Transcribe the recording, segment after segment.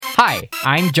Hi,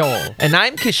 I'm Joel. And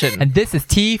I'm Kishan. And this is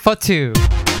Tea for Two.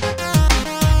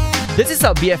 This is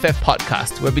our BFF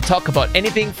podcast where we talk about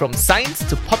anything from science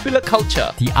to popular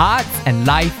culture. The arts and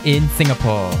life in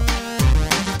Singapore.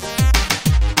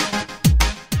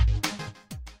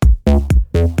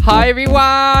 Hi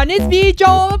everyone, it's me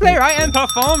Joel, playwright and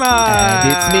performer.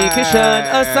 And it's me Kishan,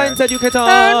 a science educator.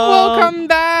 And welcome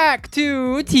back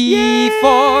to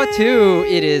T42.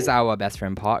 It is our best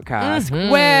friend podcast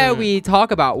where we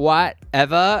talk about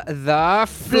whatever the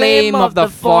flame of the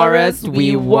forest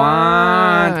we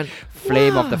want.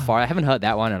 Flame of the Forest. I haven't heard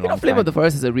that one in a long time. Flame of the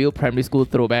Forest is a real primary school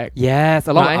throwback. Yes,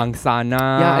 a lot Right? of Angsana.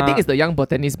 Yeah, I think it's the young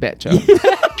botanist batch.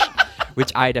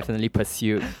 Which I definitely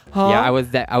pursued. Huh? Yeah, I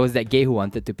was that gay who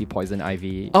wanted to be Poison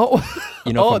Ivy. Oh,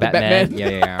 You know, from the Batman.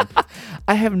 Yeah.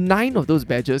 I have 9 of those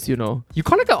badges, you know. You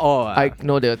collected all. I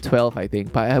know there are 12, I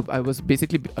think, but I was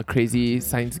basically a crazy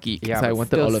science geek, so I but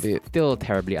wanted all of it. Still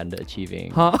terribly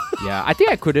underachieving. Huh? Yeah,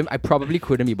 I probably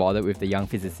couldn't be bothered with the young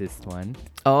physicist one.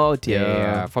 Oh dear.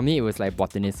 Yeah. For me, it was like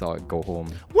botanist or go home.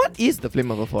 What is the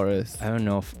Flame of the Forest? I don't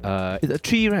know. It's a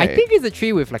tree, right? I think it's a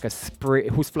tree with like a spray,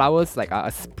 whose flowers like are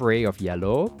a spray of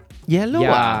yellow. Yellow,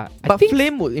 Yeah, I but think-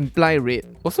 flame would imply red.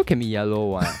 Also can be yellow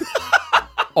one.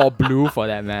 Or blue for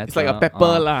that matter. It's like a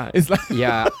pepper lah. It's like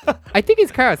Yeah. I think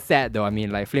it's kind of sad though. I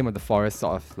mean, like Flame of the Forest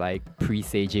sort of like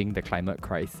presaging the climate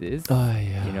crisis. oh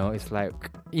yeah. You know, it's like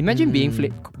imagine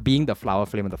being the flower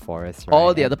flame of the forest, right?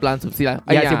 all the other plants would see like,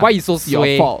 Yeah, say, why are you so it's your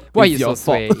sway? fault. Why are It's you so your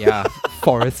sway? fault. Yeah.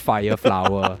 Forest fire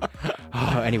flower.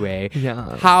 Anyway.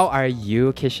 Yeah. How are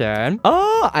you, Kishan?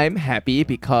 Oh, I'm happy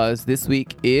because this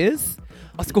week is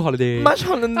School holiday. March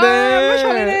holiday. March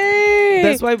holiday.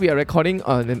 That's why we are recording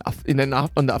on the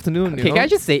afternoon. Okay, can I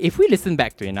just say, if we listen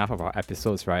back to enough of our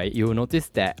episodes, right, you will notice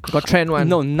that got trend one?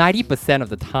 No, 90% of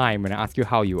the time when I ask you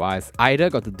how you are, it's either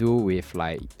got to do with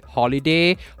like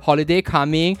holiday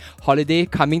coming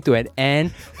to an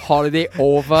end, holiday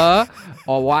over,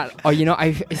 or what? Or you know,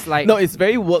 it's like No, it's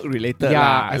very work related. Yeah,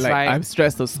 lah. it's like like I'm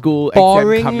stressed of school,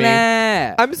 boring exam coming.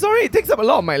 leh. I'm sorry, it takes up a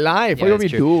lot of my life. Yeah, what do you want me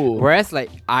that's to true. do? Whereas like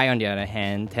I, on the other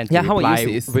hand, tend to Yeah, how about you,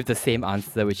 reply sis? with the same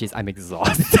answer, which is I'm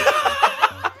exhausted.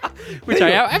 Which I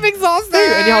am. I'm exhausted.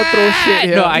 You anyhow throw shit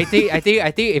here. No, I think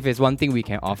if it's one thing we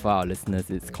can offer our listeners,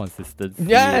 it's consistency.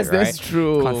 Yes, right? that's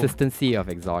true. Consistency of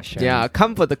exhaustion. Yeah,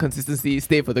 come for the consistency,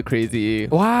 stay for the crazy.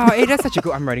 Wow, that's such a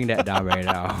good. I'm writing that down right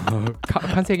now.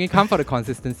 Come for the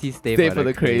consistency, stay for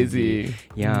the crazy.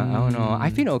 Yeah, I don't know.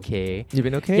 I've been okay. You've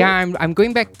been okay? Yeah, I'm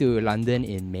going back to London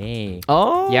in May.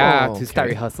 Oh, Yeah, to start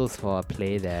okay. rehearsals for a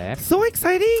play there. So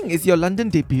exciting! It's your London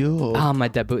debut. My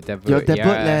debut. Your debut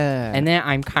yeah. leh. And then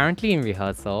I'm currently in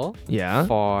rehearsal Yeah.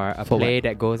 for a For play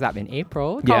that goes up in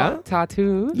April Yeah. called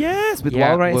Tattoo. Yes, with Yeah,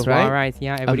 Wild Rice, with right? Wild Rice,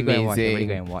 yeah. Everybody go and watch. Amazing. Everybody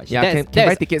go and watch. Yeah, That's- can that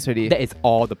buy is- tickets ready. That is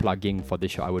all the plugging for the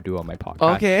show I would do on my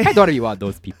podcast. Okay. I don't want to be one of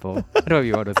those people. I don't want to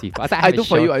be one of those people. I do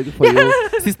for you, I do for you.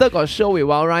 Sister got show with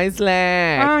Wild Rice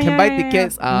leh. Oh, Can yeah, buy yeah,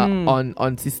 tickets yeah. Mm.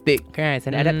 on Cystic. Okay, it's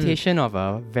an adaptation of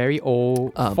a very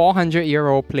old,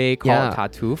 400-year-old play called yeah.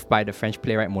 Tartuffe by the French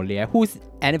playwright Molière, whose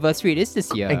anniversary it is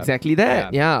this year. Exactly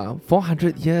that. Yeah.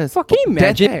 400 years. Fuck, can you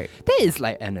imagine? Decade. That is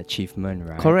like an achievement,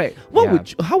 right? Correct.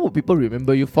 How would people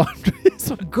remember you 400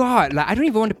 years? God, like I don't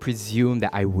even want to presume that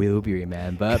I will be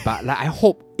remembered, but like I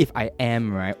hope if I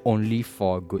am, right, only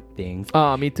for good things.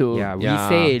 Me too. Yeah, we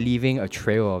say leaving a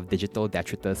trail of digital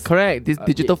detritus. Correct. This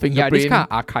digital fingerprint. Yeah, this kind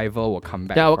of archival will come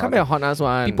back. Yeah, we'll for come us. back haunt us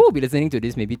one. People will be listening to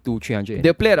this maybe 200-300.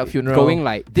 They'll play at a funeral. Going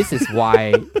like, this is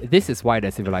why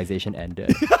the civilization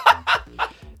ended.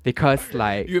 Because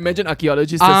like You imagine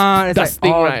archaeologists it's just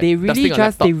dusting, like, oh, right? they really Dusting on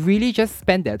just laptop.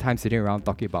 spend their time sitting around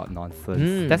talking about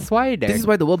nonsense. That's why This is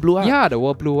why the world blew up. the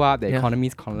world blew up, the Yeah.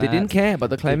 economies collapsed. They didn't care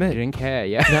about the They climate. didn't care,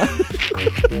 yeah.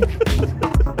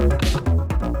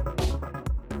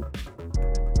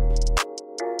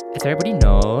 As everybody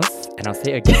knows, and I'll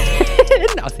say again,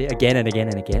 I'll say it again and again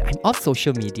and again, I'm off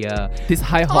social media. This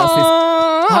high horse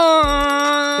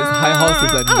this high horse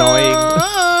is annoying.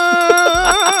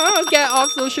 Get off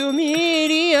social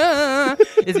media.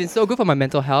 It's been so good for my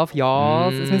mental health, y'all.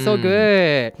 It's been so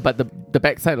good. But the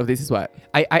backside of this is what?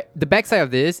 The backside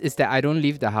of this is that I don't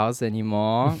leave the house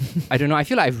anymore. I don't know. I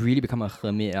feel like I've really become a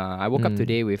hermit. I woke up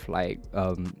today with like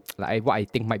what I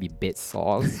think might be bed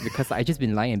sores because I just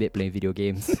been lying in bed playing video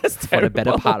games for the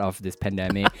better part of this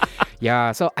pandemic.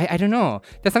 Yeah, so I don't know.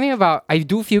 There's something about I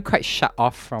do feel quite shut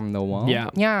off from the world. Yeah.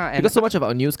 And Because so much of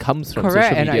our news comes from correct,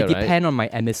 social and media, I depend on my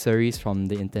emissaries from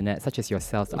the internet, such as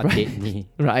yourselves, to update me.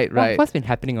 Right, right. What's been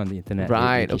happening on the internet?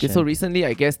 Right. Okay. So Edition? recently,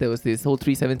 I guess there was this whole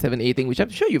 377A thing, which I'm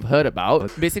sure you've heard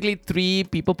about. Basically, 3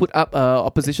 people put up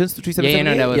oppositions to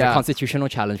 377A. there was a constitutional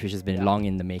challenge which has been long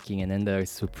in the making, and then the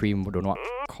Supreme don't know what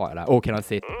court cannot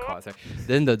say court. Sorry.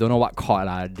 Then the don't know what court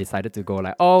decided to go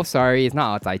like, oh sorry, it's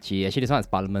not our Tai Chi. Actually, this one is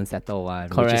Parliament settled one.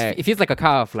 Correct. It feels like a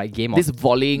kind of like game This of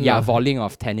volleying. volleying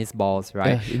of tennis balls,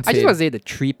 right? I just insane. want to say the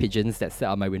 3 pigeons that sat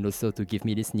on my windowsill to give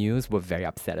me this news were very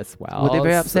upset as well. Were they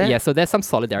very upset? Yeah, so there's some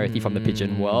solidarity from the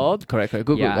pigeon world. Correct.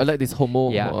 Good. Yeah. I like this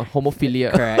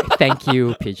homophilia. Correct. Thank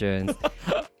you, pigeons.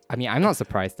 I mean, I'm not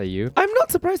surprised, are you? I'm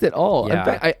not surprised at all. Yeah. In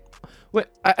fact,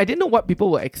 I didn't know what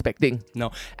people were expecting.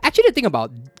 No. Actually, the thing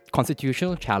about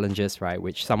constitutional challenges, right,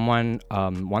 which someone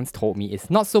once told me, is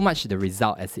not so much the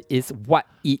result as it is what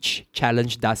each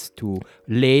challenge does to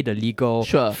lay the legal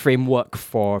Sure. framework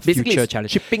for Basically, future it's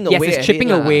challenges. chipping Yes, away it's at chipping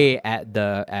it lah. away at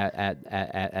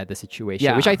the situation,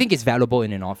 Yeah. which I think is valuable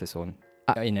in and of its own.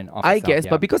 In and of I itself, guess, yeah.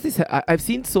 but because I've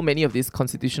seen so many of these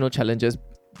constitutional challenges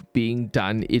being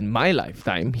done in my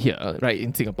lifetime here, right,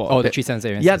 in Singapore. Oh, the that-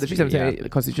 377. Yeah, the 377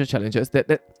 constitutional challenges.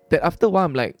 That after a while,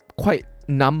 I'm like quite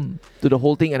numb to the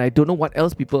whole thing, and I don't know what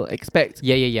else people expect.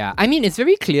 Yeah. I mean, it's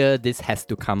very clear this has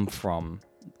to come from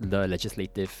the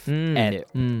legislative and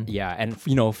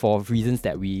for reasons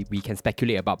that we can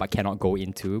speculate about but cannot go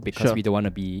into because Sure. we don't want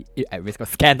to be at risk of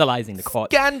scandalizing the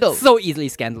court. Scandal! So easily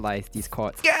scandalize these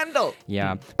courts. Scandal!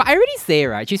 Yeah. But I already say,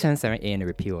 right, 377A and the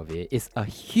repeal of it is a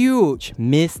huge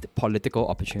missed political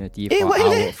opportunity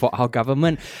for our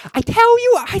government. I tell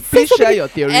you, I say Please so share many- your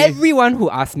theory. Everyone who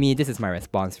asks me, this is my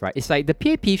response, right? It's like the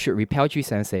PAP should repeal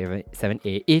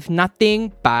 377A if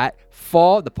nothing but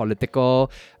for the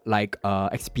political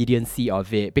expediency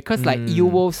of it, because you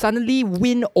will suddenly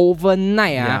win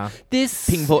overnight. Yeah. This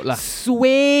Pink vote lah.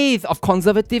 swathe of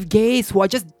conservative gays who are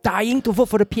just dying to vote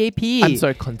for the PAP. I'm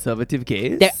sorry, conservative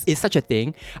gays? There is such a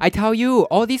thing. I tell you,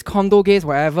 all these condo gays,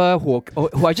 whatever, who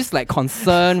are just like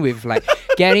concerned with like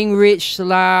getting rich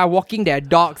lah, walking their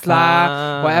dogs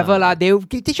lah, whatever lah. They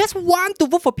just want to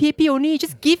vote for PAP only.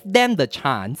 Just give them the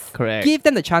chance. Correct. Give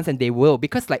them the chance and they will,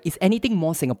 because like is anything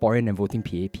more Singaporean than voting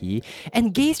PAP?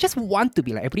 And gays just want to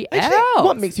be like everybody Actually, else.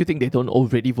 what makes you think they don't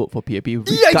already vote for PAP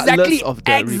regardless of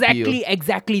the repeal?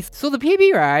 Exactly. So the PAP,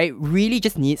 right, really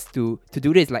just needs to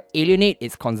do this, like alienate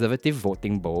its conservative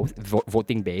voting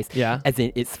base. Yeah. As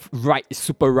in its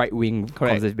super right wing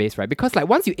Correct. conservative base, right? Because like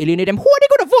once you alienate them, who are they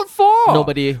gonna vote for?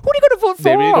 Nobody. Who are they gonna vote for?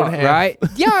 They really don't have. Right?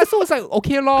 Yeah. So it's like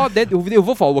okay, lor. Then they'll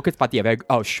vote for a Workers' Party.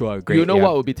 Oh sure, great. You know yeah.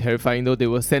 what would be terrifying though? They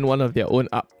will send one of their own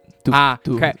up.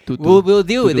 Correct. We'll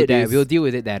deal with it then. We'll deal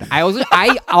with it then.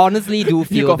 I honestly do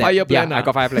feel got that. fire plan, I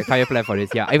got fire plan for this.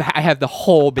 Yeah, I have the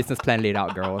whole business plan laid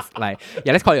out, girls. Like,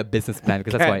 yeah, let's call it a business plan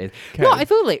because that's what it is. No, I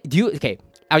feel like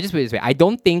I'll just put it this way. I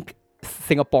don't think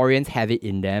Singaporeans have it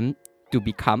in them to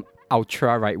become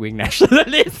ultra right wing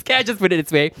nationalists. Can I just put it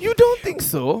this way? You don't think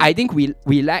so? I think we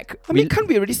lack. I mean, can't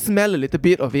we already smell a little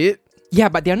bit of it? Yeah,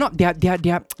 but they're not. They're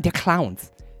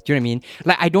clowns. Do you know what I mean?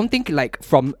 Like, I don't think like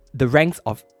from the ranks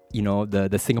of the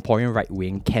Singaporean right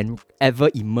wing can ever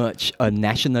emerge a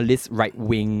nationalist right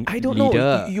wing. I don't leader.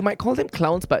 know. You might call them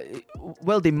clowns, but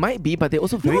they might be, but they're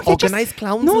also very organized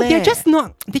clowns. No, leh. they're just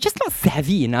not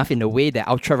savvy enough in the way that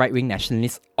ultra right wing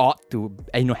nationalists ought to,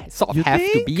 sort of You have to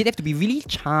think? be. They have to be really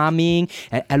charming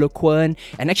and eloquent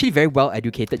and actually very well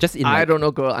educated. Just in I don't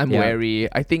know, girl. I'm Yeah. wary.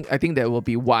 I think there will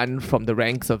be one from the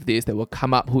ranks of this that will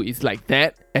come up who is like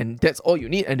that, and that's all you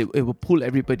need, and it will pull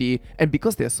everybody. And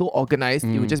because they're so organized,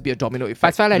 it will just be a domino effect. But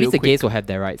as far as at real least the quick. gays will have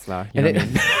their rights, lah. You know And what I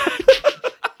mean?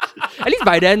 At least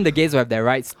by then, the gays will have their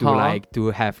rights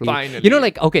to have.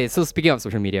 Finally. Okay, so speaking of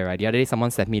social media, right? The other day, someone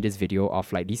sent me this video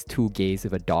of like these 2 gays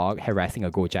with a dog harassing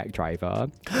a Gojek driver.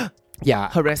 Yeah.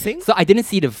 Harassing? So I didn't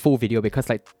see the full video because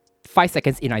like 5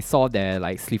 seconds in, I saw their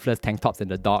like sleeveless tank tops and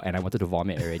the dog, and I wanted to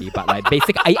vomit already. But like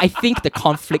I think the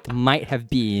conflict might have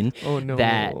been Oh, no.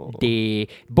 that they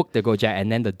booked the Gojek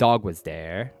and then the dog was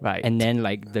there. Right. And then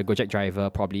like the Gojek driver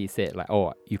probably said like,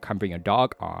 oh, you can't bring your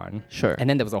dog on. Sure. And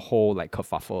then there was a whole like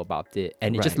kerfuffle about it.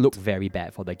 And it just Right. looked very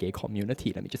bad for the gay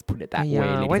community. Let me just put it that way. Yeah,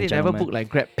 ladies why and they never gentlemen. book like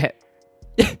Grab Pet?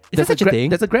 Is there such a thing?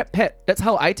 There's a Grab Pet. That's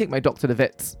how I take my dog to the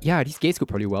vets. Yeah, these gays could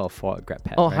probably well afford a Grab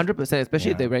Pet. Oh, right? 100%,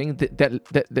 especially if they're wearing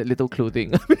that little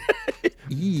clothing.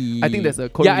 Eee. I think there's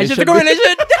a Yeah, it's just a correlation.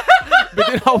 correlation.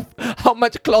 between how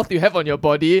much cloth you have on your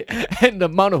body and the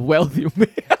amount of wealth you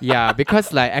make. Yeah,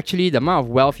 because like actually the amount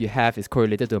of wealth you have is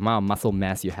correlated to the amount of muscle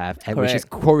mass you have, and which is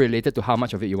correlated to how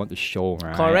much of it you want to show,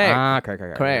 right? Correct.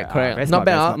 Correct. Very Not smart,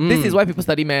 bad. very smart. This is why people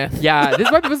study math. Yeah, this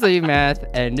is why people study math,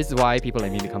 and this is why people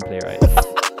like me become playwrights.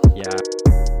 Yeah.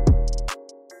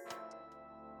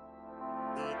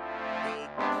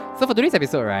 So for today's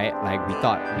episode, right, like we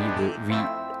thought we would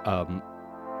read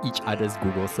each other's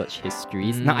Google search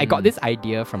histories. Now I got this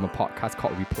idea from a podcast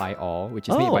called Reply All, which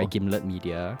is made by Gimlet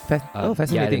Media.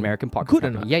 Fascinating. Yeah, the American podcast. Good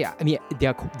company. enough. Yeah. I mean,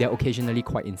 they're occasionally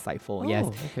quite insightful. Yes,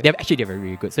 Okay. they're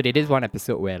very good. So they did one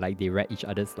episode where like they read each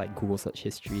other's like Google search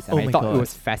histories, and Oh I my thought God. it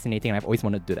was fascinating. And I've always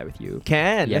wanted to do that with you.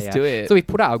 Let's do it. So we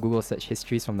put out our Google search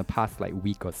histories from the past like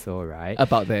week or so, right?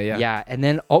 About there, yeah. Yeah, and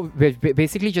then we're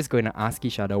basically just going to ask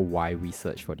each other why we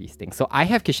search for these things. So I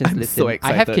have Kishan's list. so I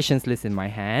have excited. Kishan's list in my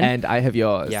hand. And I have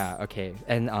yours. Yeah, okay.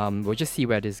 And we'll just see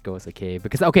where this goes, okay?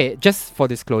 Because, just for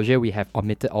disclosure, we have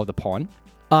omitted all the porn.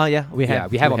 Yeah, we have. Yeah,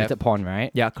 we have omitted porn,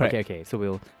 right? Yeah, correct. Okay. So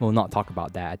we'll not talk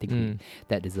about that. I think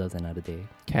that deserves another day.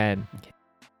 Can. Okay.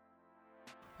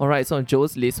 Alright, so on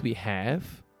Joe's list we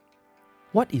have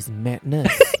what is madness?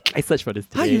 I searched for this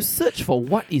today. How you search for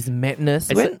what is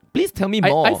madness? Please tell me I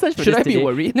more. searched for Should this I be today.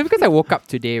 worried? No, because I woke up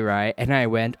today, right? And I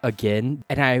went again.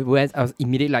 And I was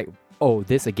immediately like, oh,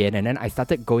 this again. And then I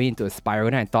started going into a spiral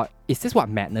and I thought, is this what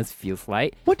madness feels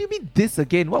like? What do you mean this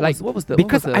again? What was the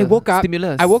because what was the I woke up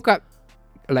stimulus? I woke up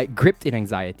like gripped in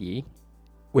anxiety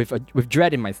with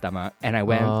dread in my stomach, and I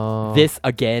went this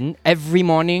again every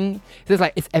morning. So it's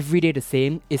like it's every day the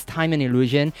same. Is time an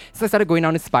illusion? So I started going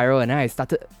down this spiral, and then I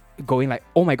started going like,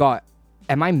 oh my god,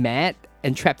 am I mad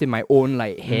and trapped in my own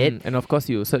like head? And of course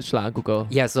you search Google.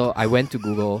 Yeah, so I went to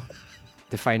Google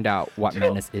to find out what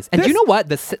madness is. And do you know what?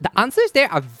 The answers there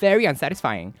are very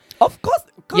unsatisfying. Of course.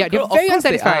 Yeah, they're very of course they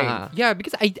unsatisfying. are. Yeah,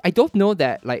 because I don't know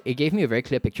that like it gave me a very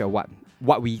clear picture of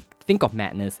what we think of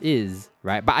madness is,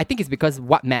 right? But I think it's because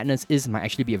what madness is might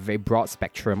actually be a very broad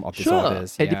spectrum of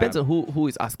disorders. It depends on who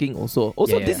is asking also.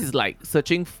 Also, Yeah, this is like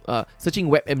searching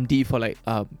WebMD for like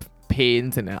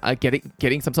pains and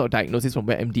getting some sort of diagnosis from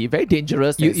WebMD. Very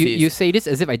dangerous. You say this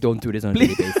as if I don't do this on a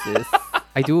daily basis.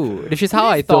 I do. Which is how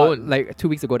I Please thought don't. like 2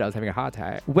 weeks ago that I was having a heart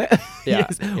attack.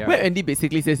 Yes. Yeah. WebMD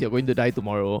basically says you're going to die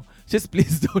tomorrow. Just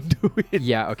please don't do it.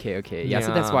 Yeah, okay. Yeah,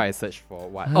 so that's Yeah. why I searched for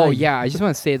what. Hi. Oh yeah, I just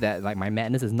want to say that like my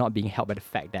madness is not being helped by the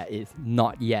fact that it's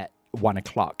not yet 1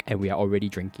 o'clock and we are already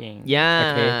drinking.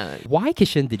 Yeah. Okay. Why,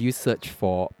 Kishan, did you search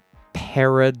for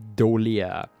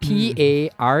pareidolia? Pareidolia.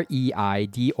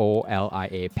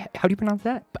 How do you pronounce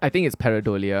that? I think it's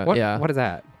pareidolia. What, Yeah. What is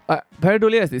that?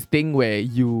 Pareidolia is this thing where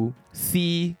you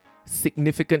see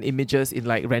significant images in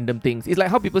like random things. It's like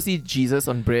how people see Jesus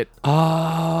on bread.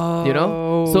 Oh, You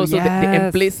know? So they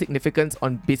yes. place significance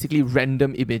on basically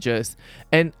random images.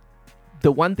 And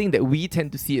the one thing that we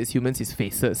tend to see as humans is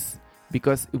faces,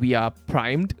 because we are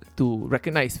primed to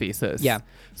recognize faces. Yeah.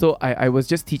 So I was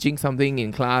just teaching something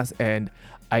in class and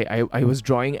I was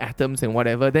drawing atoms and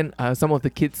whatever. Then some of the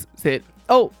kids said,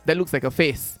 oh, that looks like a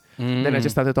face. Then I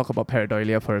just started to talk about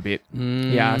pareidolia for a bit.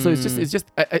 Yeah, so it's just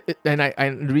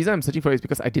and the reason I'm searching for it is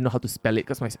because I didn't know how to spell it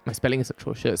because my spelling is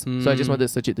atrocious. So I just wanted to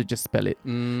search it to just spell it.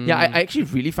 Yeah, I actually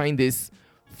really find this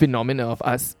phenomena of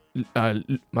us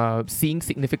seeing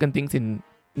significant things in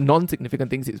non-significant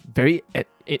things is very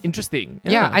interesting.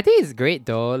 Yeah, I think it's great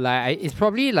though. Like, it's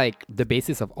probably like the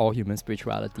basis of all human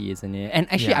spirituality, isn't it? And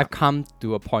actually, Yeah. I've come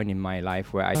to a point in my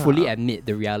life where I fully admit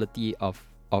the reality of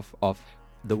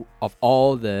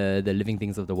all the living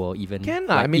things of the world. Even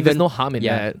I mean, there's no harm in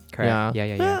yeah, that. correct.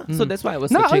 Yeah. So that's why I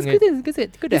was No, searching it's good.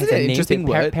 It's good. Isn't It has it a an name interesting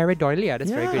to it. word? Pareidolia. That's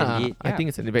very good indeed. I think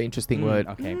it's a very interesting word.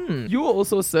 Okay. You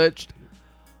also searched,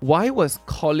 why was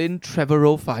Colin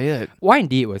Trevorrow fired? Why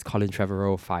indeed was Colin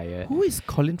Trevorrow fired? Who is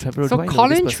Colin Trevorrow? So Do I know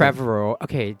Colin this person? Trevorrow,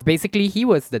 okay, basically he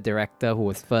was the director who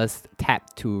was first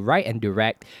tapped to write and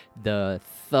direct the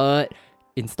third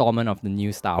installment of the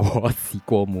new Star Wars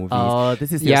sequel movies. Oh,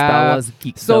 this is your Star Wars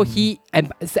geek. So he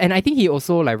and I think he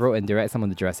also like wrote and directed some of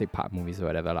the Jurassic Park movies or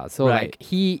whatever lah. So Right. like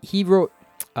he wrote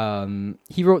the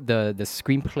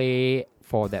screenplay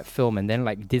for that film, and then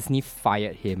like Disney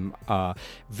fired him,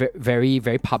 very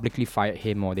very publicly fired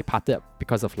him, or they parted up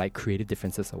because of like creative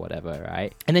differences or whatever,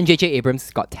 right? And then J.J.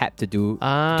 Abrams got tapped to do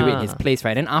it in his place,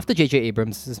 right? And after J.J.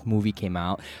 Abrams' movie came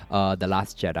out, The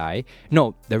Last Jedi,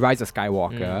 The Rise of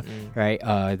Skywalker, right?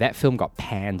 That film got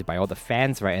panned by all the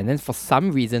fans, right? And then for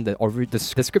some reason, the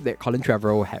script that Colin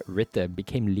Trevorrow had written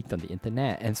became leaked on the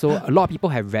internet, and so a lot of people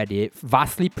have read it,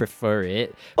 vastly prefer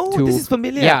it. Oh, to, this is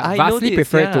familiar. Yeah, I know vastly this,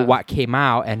 prefer it to yeah. what came out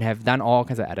and have done all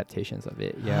kinds of adaptations of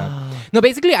it. Yeah. No,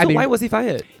 basically, So why was he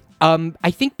fired?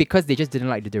 I think because they just didn't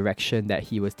like the direction that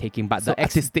he was taking, but So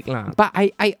artistic lah. but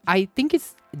I think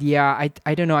it's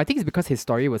I don't know. I think it's because his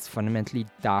story was fundamentally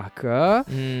darker,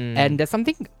 and there's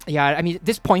something. Yeah, I mean,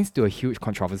 this points to a huge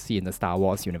controversy in the Star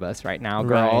Wars universe right now,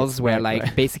 girls, where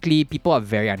basically people are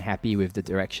very unhappy with the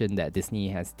direction that Disney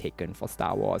has taken for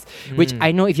Star Wars. Which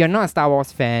I know if you're not a Star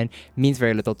Wars fan means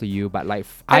very little to you, but like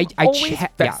I'm always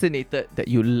fascinated that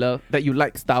you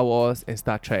like Star Wars and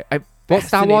Star Trek.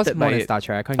 Star Wars more than it. Star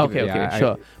Trek. I can't give it,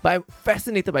 Sure. But I'm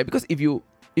fascinated by it because if you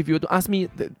were to ask me,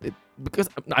 because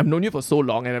I've known you for so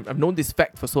long and I've known this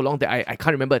fact for so long that I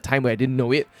can't remember a time where I didn't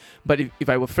know it. But if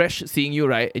I were fresh seeing you,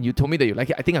 right, and you told me that you like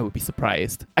it, I think I would be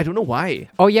surprised. I don't know why.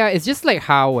 Oh yeah, it's just like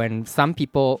how when some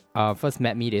people first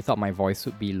met me, they thought my voice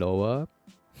would be lower.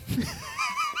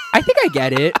 I think I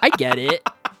get it.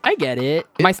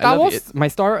 My Star Wars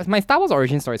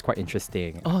origin story is quite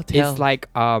interesting. Oh, tell. It's like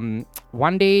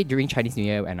one day during Chinese New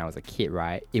Year when I was a kid,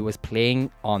 right? It was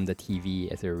playing on the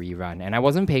TV as a rerun, and I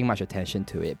wasn't paying much attention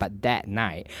to it. But that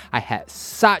night, I had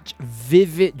such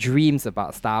vivid dreams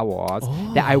about Star Wars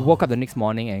that I woke up the next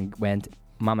morning and went,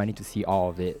 Mom, I need to see all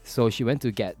of it. So she went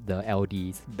to get the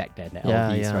LDs back then,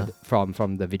 LDs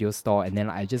from the video store, and then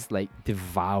I just like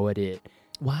devoured it.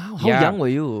 Wow, how young were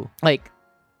you? Like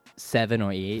 7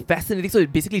 or 8. Fascinating. So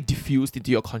it basically diffused into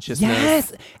your consciousness.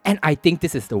 Yes, and I think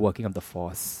this is the working of the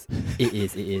Force. It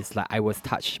is. Like I was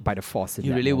touched by the Force. In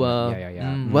You that really moment. were.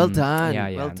 Yeah. Well done. Yeah.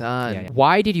 Well done. Yeah.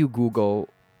 Why did you Google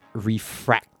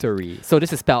refractory? So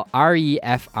this is spelled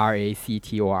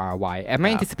REFRACTORY. Am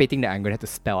I anticipating that I'm going to have to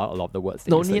spell out a lot of the words?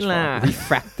 That No you search need for? lah.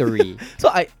 Refractory.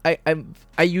 So I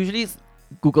usually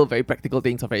Google very practical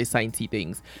things or very sciencey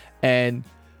things, and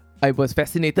I was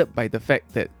fascinated by the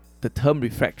fact that the term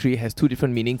refractory has two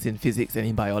different meanings in physics and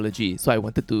in biology. So I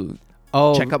wanted to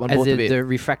check up on both of it. The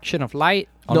refraction of light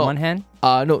on one hand?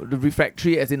 No, the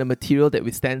refractory as in a material that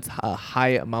withstands a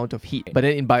high amount of heat. But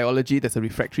then in biology, there's a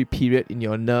refractory period in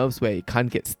your nerves where it can't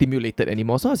get stimulated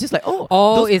anymore. So I was just like,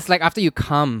 it's like after you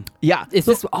come. Yeah.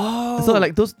 So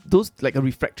like those like a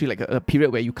refractory, like a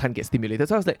period where you can't get stimulated.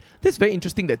 So I was like, that's very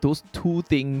interesting that those two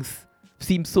things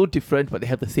seem so different, but they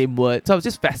have the same word. So I was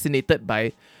just fascinated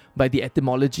by the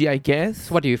etymology, I guess.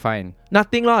 So what do you find?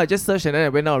 Nothing lah. I just searched and then I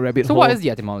went down a rabbit hole. So what is the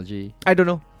etymology? I don't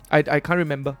know. I can't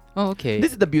remember. Oh, okay.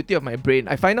 This is the beauty of my brain.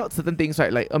 I find out certain things,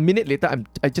 right? Like a minute later,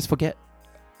 I just forget.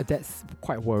 That's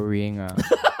quite worrying.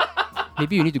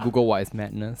 Maybe you need to Google what is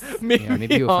madness.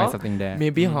 Maybe you'll find something there.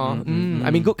 Maybe,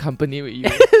 I'm in good company with you.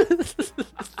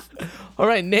 All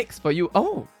right, next for you.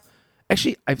 Oh,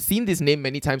 actually, I've seen this name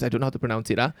many times. I don't know how to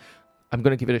pronounce it. I'm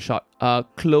going to give it a shot.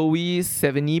 Chloe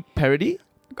Sevigny parody?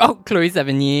 Oh, Chloe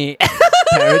Sevigny.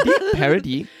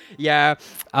 Parody? Yeah.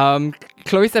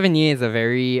 Chloe Sevigny is a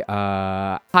very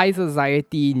high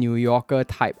society New Yorker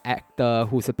type actor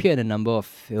who's appeared in a number of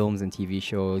films and TV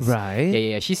shows. Right.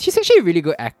 Yeah. She's actually a really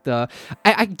good actor.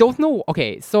 I don't know.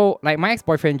 Okay, so like my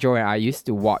ex-boyfriend Joe and I used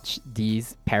to watch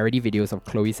these parody videos of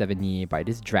Chloe Sevigny by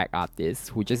this drag artist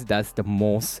who just does the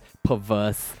most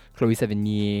perverse Chloe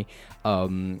Sevigny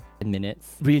in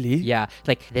minutes. Really? Yeah,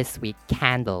 like this week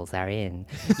candles are in.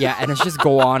 Yeah, and it's just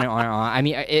go on and on and on. I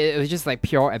mean, it was just like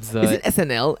pure absurd. Is it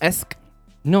SNL-esque?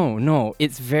 No,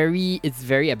 it's very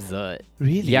absurd.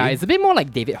 Really? Yeah, it's a bit more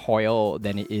like David Hoyle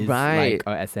than it is like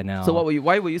SNL. So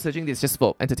why were you searching this? Just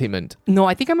for entertainment? No,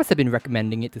 I think I must have been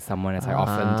recommending it to someone, as I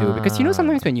often do, because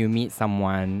sometimes when you meet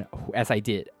someone, who, as I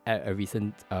did at a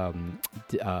recent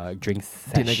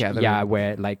drinks dinner gathering,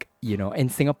 where like in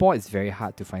Singapore it's very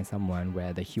hard to find someone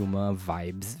where the humor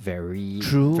vibes very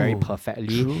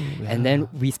perfectly. True, yeah. And then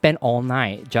we spent all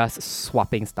night just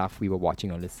swapping stuff we were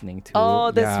watching or listening to. Oh,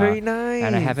 that's very nice.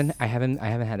 And I haven't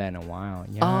had that in a while.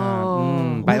 Yeah.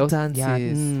 Well done,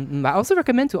 sis. But I also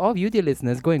recommend to all of you, dear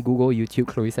listeners, go and Google YouTube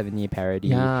Chloe Sevigny parody.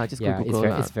 Yeah, just go Google.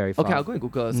 It's very fun. Okay, I'll go and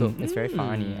Google. So it's very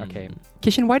funny. Okay,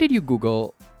 Kishan, why did you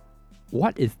Google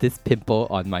what is this pimple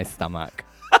on my stomach?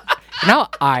 Now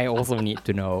I also need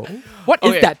to know what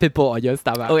is that pimple on your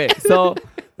stomach. Okay, so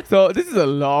this is a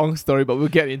long story, but we'll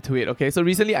get into it. Okay, so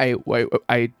recently I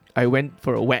went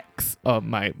for a wax of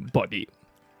my body.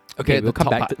 Okay, we'll come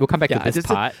back to this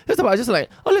part. I was just like,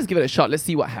 let's give it a shot. Let's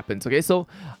see what happens. Okay, so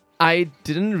I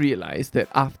didn't realize that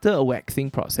after a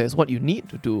waxing process, what you need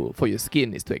to do for your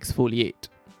skin is to exfoliate.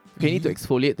 Okay, you need to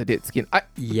exfoliate the dead skin.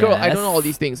 Girl, I don't know all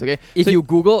these things, okay? If you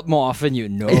Google more often, you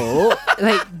know.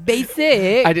 Like,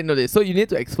 basic. I didn't know this. So you need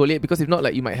to exfoliate because if not,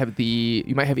 like, you might have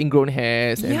ingrown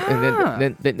hairs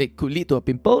and then it could lead to a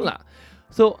pimple lah.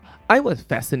 So I was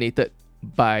fascinated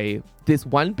by this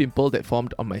one pimple that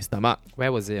formed on my stomach.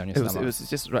 Where was it on your It stomach? was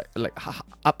just right, like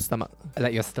up stomach.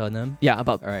 Like your sternum? Yeah,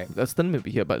 about Alright. the sternum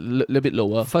maybe here, but a little bit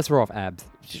lower. First row of abs.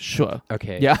 Sure.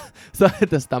 Okay. Yeah. So at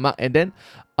the stomach, and then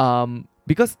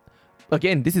because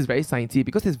again, this is very sciencey,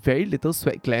 because there's very little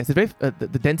sweat glands. It's very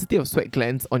the density of sweat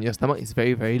glands on your stomach is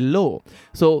very, very low.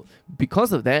 So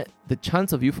because of that, the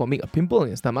chance of you forming a pimple on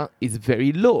your stomach is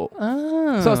very low.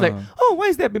 Ah. So I was like, oh, why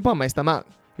is there a pimple on my stomach?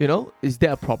 You know, is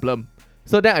there a problem?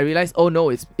 So then I realized, oh no,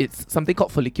 it's something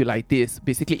called folliculitis,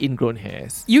 basically ingrown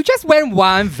hairs. You just went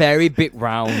one very big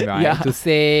round, right? Yeah. To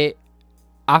say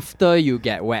after you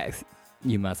get waxed,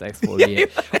 you must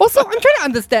exfoliate. Also, I'm trying to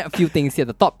understand a few things here.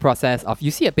 The thought process of you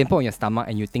see a pimple on your stomach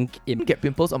and you think I it get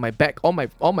pimples on my back, on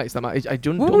my stomach. I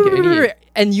don't get any.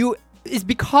 and it's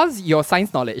because your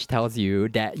science knowledge tells you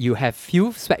that you have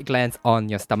few sweat glands on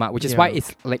your stomach, which is why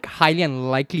it's like highly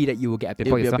unlikely that you will get a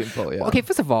pimple on your It'll be a stomach. pimple, yeah. Okay,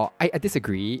 first of all, I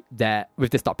disagree that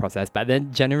with this thought process, but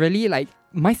then generally, like,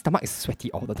 my stomach is sweaty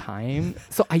all the time,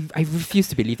 so I refuse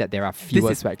to believe that there are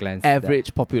fewer is sweat glands.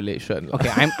 Average population.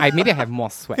 Okay, maybe I have more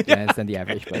sweat glands than the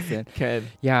average person. Can.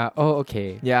 Yeah. Oh,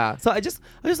 okay. Yeah. So I just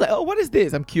like, oh, what is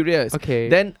this? I'm curious. Okay.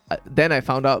 Then I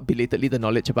found out belatedly the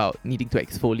knowledge about needing to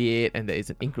exfoliate, and there is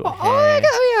an ingrown Oh, hair. yeah.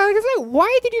 It's like,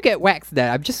 why did you get waxed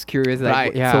then? I'm just curious. Like,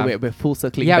 Right. Yeah. So we're full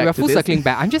circling. Yeah, back we're to full this. circling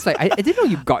back. I'm just like, I didn't know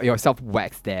you got yourself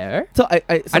waxed there. So I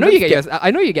I know you sometimes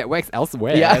I know you get waxed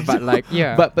elsewhere. Yeah, but like,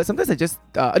 yeah. But sometimes I just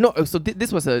no. So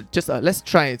this was just let's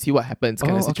try and see what happens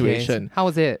kind of situation. Okay. How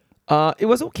was it? It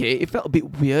was okay. It felt a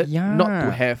bit weird not to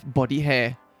Yeah. have body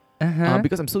hair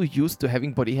because I'm so used to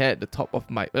having body hair at the top of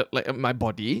my my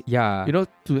body. Yeah. You know,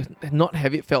 to not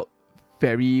have it felt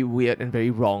very weird and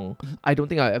very wrong. I don't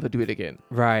think I'll ever do it again.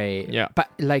 Right. Yeah. But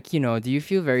like, do you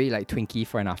feel very like Twinkie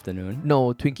for an afternoon?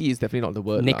 No, Twinkie is definitely not the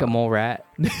word. Naked mole rat.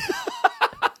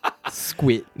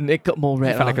 Squid. Naked mole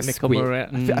rat. I feel like a naked squid. mole rat.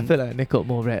 I feel like a naked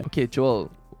mole rat. Okay,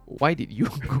 Joel, why did you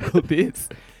Google this?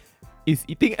 Is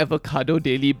eating avocado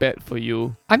daily bad for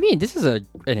you? I mean, this is an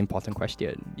important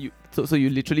question. So you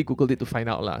literally Googled it to find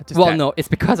out lah. No, it's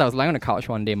because I was lying on the couch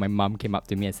one day. My mom came up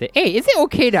to me and said, "Hey, is it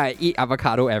okay that I eat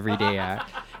avocado every day?"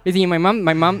 You see, my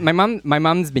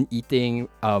mom's been eating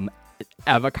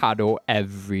avocado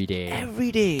every day.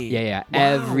 Every day. Yeah, Wow.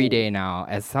 every day now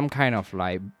as some kind of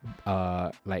like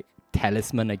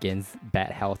talisman against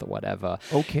bad health or whatever.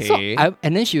 Okay. So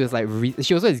and then she was like,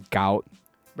 she also has gout.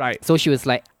 right. So she was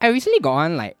like, I recently got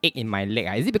one like ache in my leg.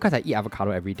 Is it because I eat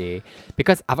avocado every day?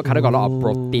 Because avocado got a lot of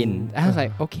protein. And I was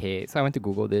like, okay. So I went to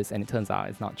Google this and it turns out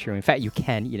it's not true. In fact, you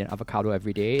can eat an avocado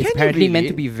every day. It's Can you apparently meant really?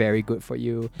 to be very good for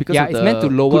you. Because yeah, of it's meant to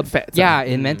the lower good fats, Yeah,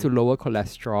 it's meant to lower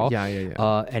cholesterol.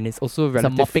 Yeah. And it's also It's a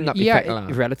mopping up effect lah.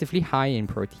 relatively high in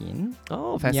protein.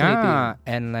 Oh, fascinating. Yeah,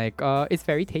 and like it's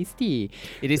very tasty.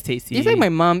 It is tasty. It's like my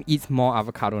mom eats more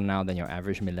avocado now than your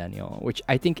average millennial, which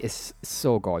I think is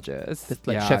so gorgeous. That's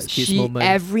like chef's kiss moment.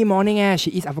 Every morning,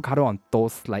 she eats avocado on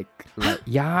toast. Like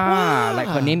like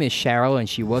her name is Cheryl and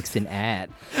she works in ad.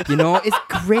 It's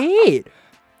great.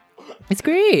 It's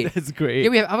great. That's great. Yeah,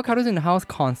 we have avocados in the house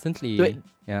constantly. Wait.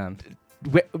 Yeah.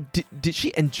 Did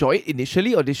she enjoy it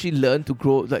initially, or did she learn to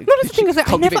grow? Like, No, that's did the thing. she Is like, I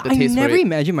cultivate the taste for never it?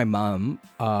 imagined my mom,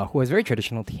 who has very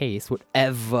traditional taste, would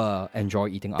ever enjoy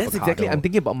eating avocado. That's exactly. I'm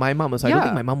thinking about my mom, so I don't Yeah.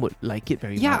 think my mom would like it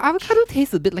very much. Yeah, avocado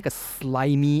tastes a bit like a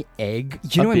slimy egg. Do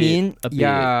you know what I mean? A bit.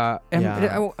 Yeah. And,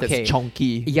 That's okay.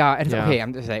 chonky. Yeah, and Yeah. okay,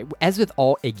 I'm just like, as with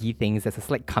all eggy things, there's a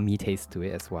slight cummy taste to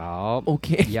it as well.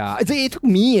 Okay. Yeah, it took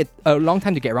me a long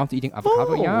time to get around to eating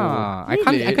avocado. Oh, Yeah, I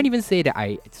really? can't even say that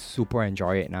I super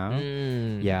enjoy it now.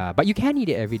 Yeah, but you can eat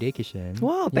it every day, Kishan.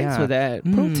 Wow, thanks Yeah. for that.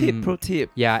 Pro tip.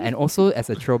 Yeah, and also as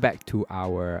a throwback to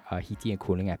our heating and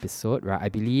cooling episode, right? I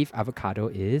believe avocado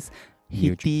is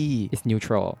Heaty. It's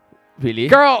neutral. Really?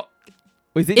 Girl,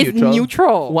 is it it's neutral?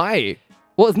 neutral. Why?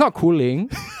 Well, it's not cooling,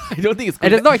 I don't think it's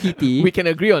and cooling. it's not heaty. We can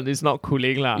agree on it's not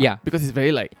cooling lah. Yeah. Because it's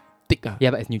very like thick.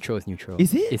 Yeah, but it's neutral. It's neutral.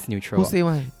 Is it? It's neutral. Who say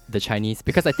why? The Chinese,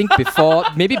 because I think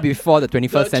maybe before the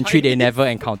 21st century, they Chinese. never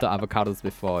encountered avocados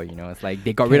before. It's like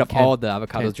they got rid of Can. all the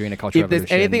avocados during the Cultural If there's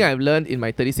Revolution. anything I've learned in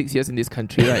my 36 years in this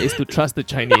country, right, is to trust the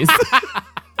Chinese.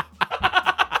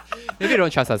 Maybe you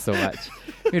don't trust us so much.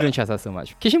 You don't trust us so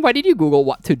much. Kishan, why did you Google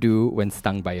what to do when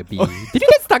stung by a bee? Did you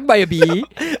get stung by a bee? Did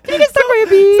you get stung by a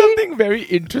bee? Something very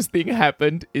interesting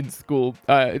happened in school.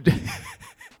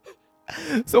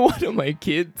 So one of my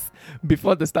kids,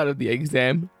 before the start of the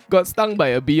exam, got stung by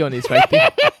a bee on his writing.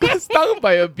 Got stung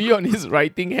by a bee on his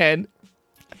writing hand.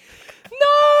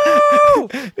 No!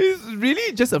 It's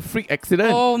really just a freak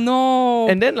accident. Oh no!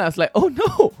 And then I was like, oh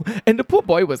no! And the poor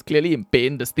boy was clearly in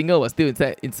pain. The stinger was still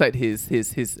inside his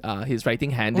writing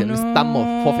hand and his thumb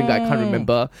or forefinger, I can't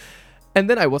remember. And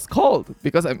then I was called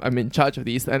because I'm in charge of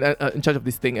these and in charge of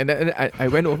this thing. And then I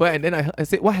went over and then I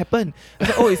said, what happened? I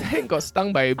said, oh, his hand got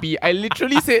stung by a bee. I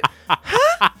literally said,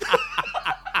 huh?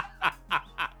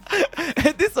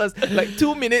 And this was like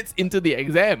 2 minutes into the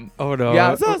exam. Oh no.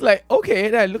 Yeah, so I was like, okay.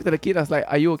 Then I looked at the kid. I was like,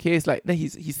 are you okay? It's like, then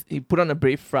he put on a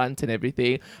brave front and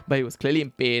everything, but he was clearly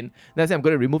in pain. Then I said, I'm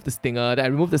going to remove the stinger. Then I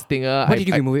removed the stinger. What did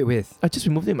you remove it with? I just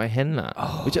removed it in my hand,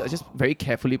 which I just very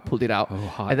carefully pulled it out. Oh,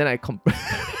 hard. And then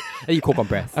And you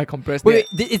co-compress. I compressed Wait,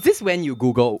 it. is this when you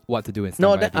Google what to do and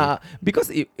No, stuff? that,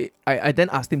 because I then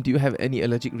asked him, do you have any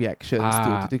allergic reactions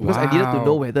Ah, to because I needed to wow.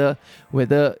 know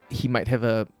whether he might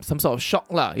have some sort of shock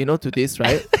to this,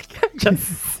 right? Just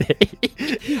say.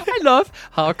 I love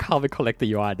how calm and collected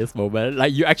you are at this moment.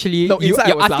 Like you actually, No, inside I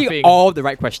you're was asking laughing. all the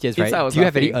right questions, right? Inside I was Do you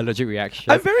have any laughing. allergic reactions?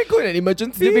 I'm very good at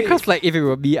emergency. Because like if it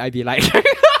were me, I'd be like,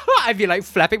 I'd be like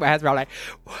flapping my hands around like,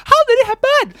 how did it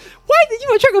happen? Why did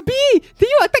you attract a bee? Did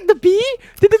you attack the bee?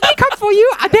 Did the bee come for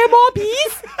you? Are there more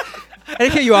bees?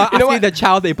 And here you are asking the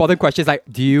child the important questions like,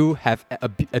 do you have a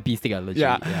bee sting allergy?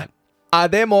 Yeah. Are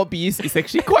there more bees? It's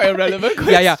actually quite a relevant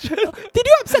question. Yeah. Did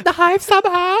you upset the hive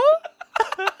somehow?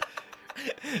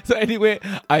 So anyway,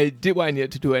 I did what I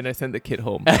needed to do and I sent the kid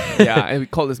home. Yeah, and we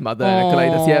called his mother and I was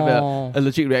like, does he have an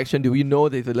allergic reaction? Do we know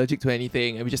that he's allergic to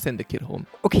anything? And we just sent the kid home.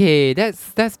 Okay,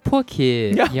 that's poor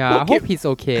kid. Yeah, Yeah, poor I kid. hope he's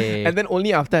okay. And then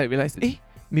only after I realized,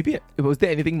 maybe was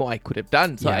there anything more I could have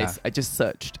done? So Yeah. I just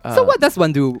searched. So what does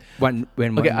one do when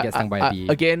one Okay, gets stung by a bee?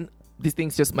 again, these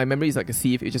things just, my memory is like a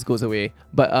sieve, it just goes away.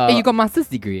 But Hey, you got master's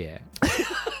degree,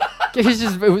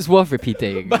 it was worth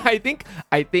repeating. but I think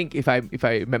if I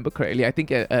remember correctly, I think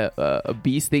a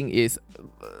bee sting is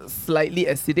slightly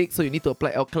acidic, so you need to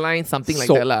apply alkaline, something like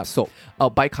that lah. Soap.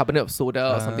 Or bicarbonate of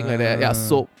soda or something like that. Yeah,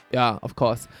 soap. Yeah, of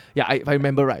course. Yeah, if I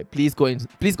remember right, please go and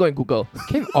Google.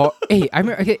 Okay, or hey, I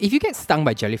remember. Okay, if you get stung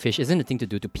by jellyfish, isn't the thing to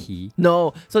do to pee?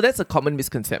 No, so that's a common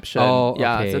misconception. Oh,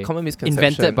 yeah, okay. it's a common misconception.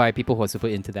 Invented by people who are super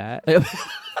into that.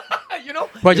 you know,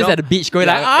 Who are you just know, at the beach going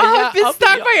yeah, like, yeah, I've been I'll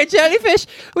stung pee by a jellyfish.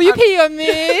 Will you pee on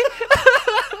me?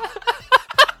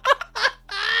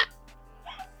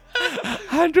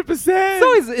 100%.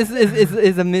 So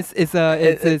it's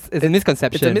a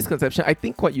misconception. It's a misconception. I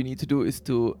think what you need to do is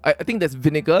to. I think there's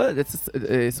vinegar.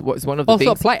 Is one of the Also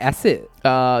things. apply acid.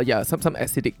 Yeah, some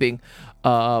acidic thing.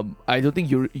 I don't think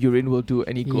urine will do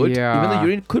any good. Yeah. Even though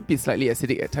urine could be slightly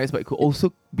acidic at times, but it could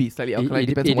also be slightly alkaline.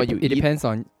 Depends on what you It eat. depends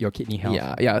on your kidney health.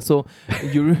 Yeah. So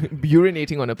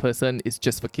urinating on a person is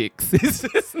just for kicks. It's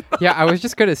just Yeah, I was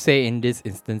just gonna say in this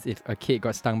instance, if a kid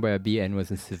got stung by a bee and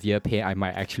was in severe pain, I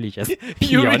might actually just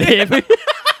pee on him. I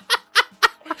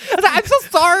was like, I'm so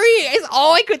sorry. It's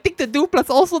all I could think to do. Plus,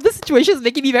 also this situation is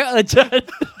making me very urgent.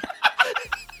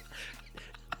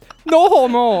 No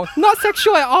homo, not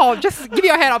sexual at all. Just give me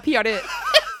your hand. I'll pee on it.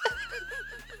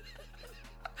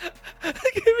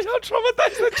 I'll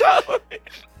traumatize the child.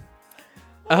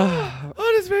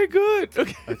 Oh, that's very good.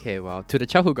 Okay. Okay, well, to the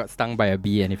child who got stung by a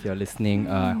bee, and if you're listening,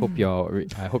 I hope you're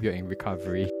in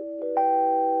recovery.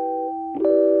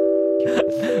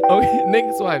 Okay,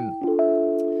 next one.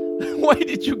 Why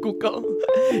did you Google?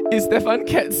 Is Stefan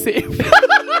Cat safe?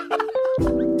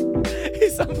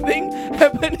 Is something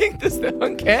happening to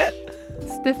Stefan Cat?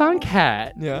 Stefan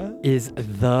Cat Yeah. is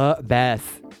the best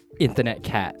internet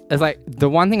cat. It's like the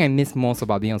one thing I miss most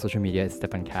about being on social media is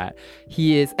Stefan Cat.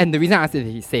 He is, and the reason I asked if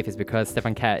he's safe is because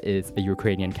Stefan Cat is a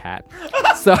Ukrainian cat.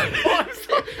 So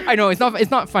I know it's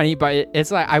not funny, but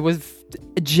it's like I was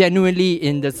genuinely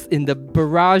in the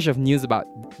barrage of news about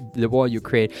the war in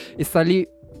Ukraine. It suddenly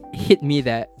hit me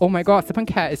that, oh my god, Stefan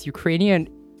Cat is Ukrainian.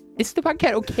 Is Stefan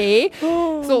Cat okay?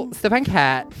 So Stefan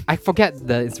Cat, I forget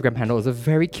the Instagram handle. It's a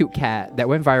very cute cat that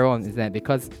went viral on the internet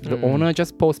because the owner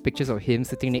just posts pictures of him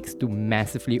sitting next to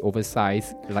massively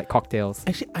oversized like cocktails.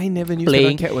 Actually, I never knew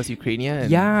Playing- Stefan Cat was Ukrainian.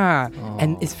 Yeah, Oh.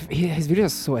 and his videos are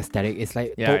so aesthetic. It's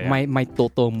like Yeah. my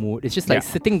total mood. It's just like Yeah.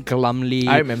 sitting glumly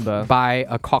I remember. by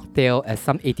a cocktail as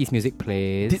some 80s music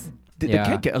plays. Did Yeah. the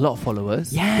cat get a lot of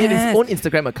followers? Yes. He had his own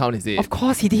Instagram account, is it? Of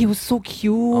course he did. He was so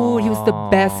cute. He was the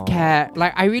best cat.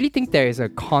 Like I really think there is a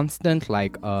constant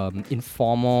like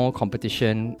informal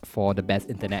competition for the best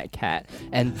internet cat.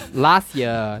 And last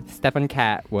year, Stefan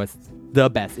Cat was the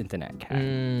best internet cat.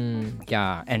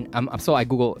 Yeah, and so I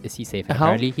Googled, is he safe? And How?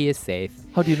 apparently he is safe.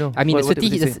 How do you know? I mean, What the did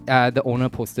city, they say? the owner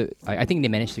posted. I think they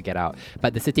managed to get out,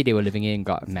 but the city they were living in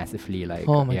got massively like.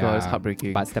 Oh my god, it's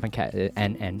heartbreaking. But Stefan Cat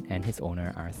and his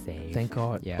owner are safe. Thank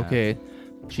God. Yeah. Okay.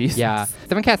 Jesus. Yeah,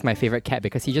 Stefan Cat's my favorite cat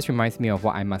because he just reminds me of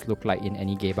what I must look like in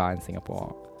any gay bar in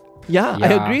Singapore. Yeah, I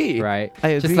Yeah, agree. Right. I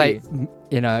agree. Just like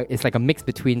it's like a mix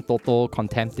between total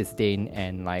contempt, disdain,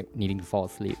 and like needing to fall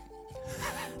asleep.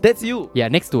 That's you. Yeah,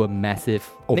 next to a massive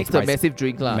Next to a overpriced- massive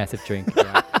drink lah. massive drink.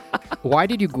 Yeah. Why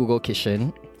did you Google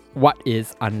Kishan? What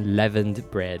is unleavened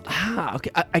bread?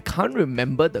 Okay. I can't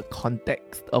remember the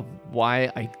context of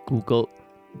why I googled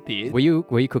this. Were you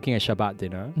cooking a Shabbat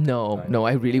dinner? No, Right. no,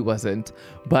 I really wasn't.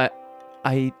 But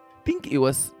I think it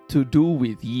was to do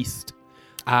with yeast.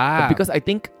 Because I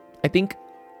think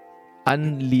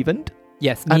unleavened.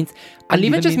 yes, means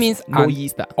unleavened just means no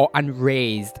yeast. or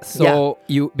unraised. So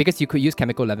because you could use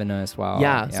chemical leavener as well.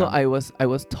 Yeah, so I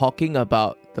was talking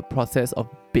about the process of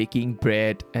baking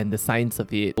bread and the science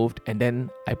of it, and then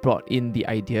I brought in the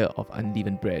idea of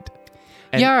unleavened bread.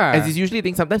 And Yeah. as is usually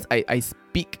thing, sometimes I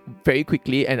speak very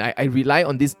quickly and I rely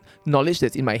on this knowledge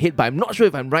that's in my head, but I'm not sure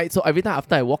if I'm right. So every time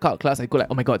after I walk out of class, I go like,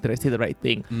 oh my god, did I say the right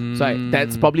thing? So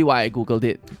that's probably why I googled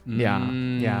it.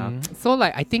 Yeah. So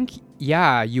like I think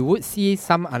you would see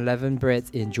some unleavened breads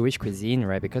in Jewish cuisine,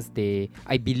 right? Because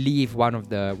I believe one of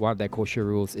their kosher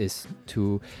rules is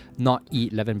to not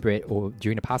eat leavened bread or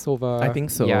during the Passover. I think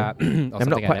so. Yeah,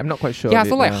 I'm not quite sure. Yeah, of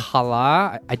so it, like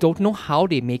challah, I don't know how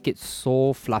they make it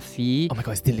so fluffy. oh my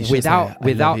god, it's delicious. Without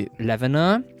I love it. leavener.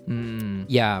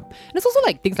 Yeah. And there's also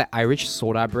like things like Irish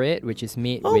soda bread, which is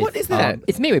made with... what is that?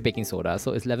 It's made with baking soda,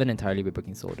 so it's leavened entirely with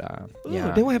baking soda. Oh,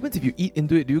 then what happens if you eat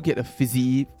into it? Do you get a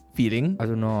fizzy feeling? I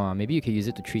don't know. Maybe you can use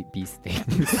it to treat bee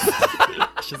stings.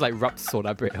 Just like rub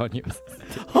soda bread on you.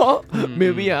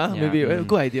 Maybe, yeah, maybe.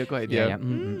 Good idea, good idea. Yeah.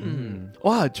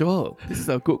 Wow, Joel, this is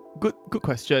a good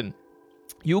question.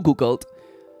 You googled,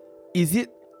 is it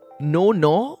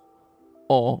no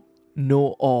or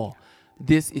no or?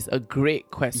 This is a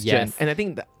great question. Yes. And I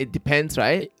think that it depends,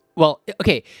 right? Well,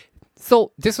 okay.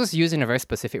 So this was used in a very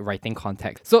specific writing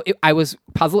context. So I was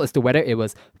puzzled as to whether it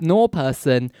was no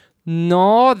person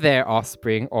nor their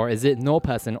offspring, or is it no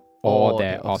person or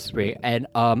their offspring. And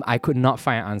I could not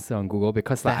find an answer on Google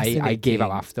because like I gave up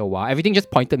Fascinating. after a while. Everything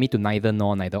just pointed me to neither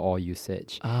nor, neither or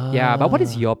usage. Yeah, but what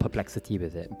is your perplexity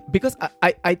with it? Because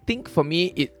I think for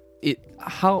me,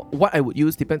 what I would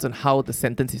use depends on how the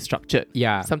sentence is structured.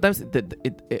 Yeah. Sometimes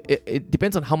it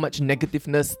depends on how much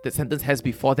negativeness the sentence has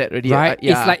before that already. Right?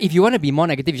 Yeah. It's like if you want to be more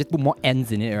negative, you just put more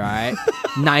ends in it, right?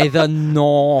 Neither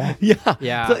nor. yeah.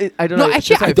 Yeah. So I don't No, know.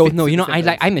 actually, that's how I it don't fits know. in You know, the I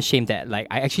sentence. I'm ashamed that like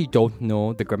I actually don't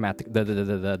know the grammatic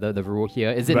the rule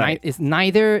here. Is it Right. it's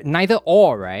neither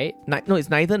or, right? No, it's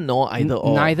neither nor either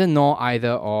or. Neither nor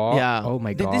either or. Yeah. Oh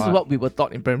my god. This is what we were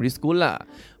taught in primary school lah.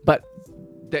 But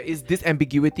there is this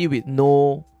ambiguity with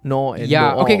no, nor, and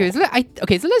yeah. no or. Okay.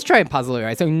 So let's try and puzzle it,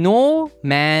 right? So no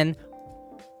man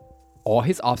or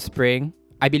his offspring,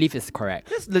 I believe is correct.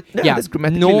 That's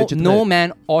grammatically no legitimate.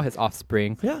 man or his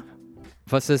offspring Yeah.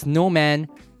 versus no man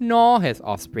nor his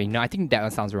offspring. No, I think that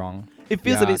one sounds wrong. It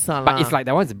feels a bit salah. But it's like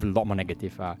that one's a lot more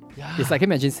negative. Yeah. It's like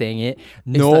imagine saying it.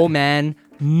 No like- man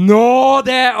nor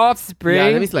their offspring.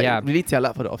 Yeah, that means like yeah. really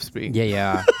jialat for the offspring.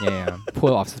 Yeah.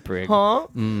 Poor offspring. Huh?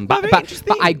 But very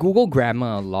interesting. I Google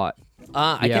grammar a lot.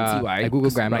 I can see why. I Google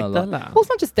 'cause grammar a writer lot. lah. Well, it's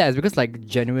not just that. It's because like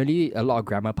generally a lot of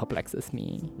grammar perplexes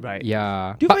me. Right.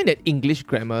 Yeah. Do you But find that English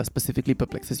grammar specifically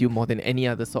perplexes you more than any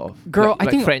other sort of Girl, like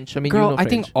I think French? I mean, girl, you know I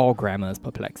think French. all grammar is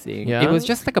perplexing. Yeah? It was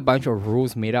just like a bunch of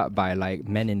rules made up by like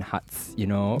men in huts, you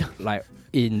know, like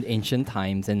in ancient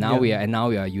times, and now we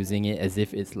are using it as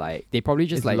if it's like they probably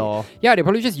just It's like law. yeah, they're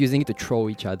probably just using it to troll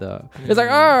each other. It's like,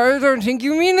 oh, I don't think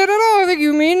you mean it at all. I think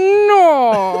you mean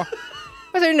no.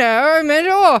 I say no, I meant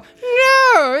oh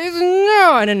no, it's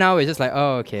no, and then now it's just like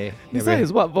oh okay. This Yeah, one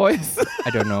is what voice? I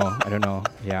don't know.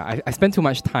 Yeah, I spent too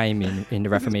much time in the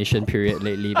Reformation period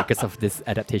lately because of this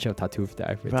adaptation of Tartuffe that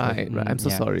I've written. Right. I'm so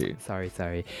sorry.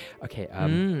 Sorry. Okay,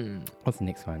 what's the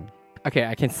next one? Okay,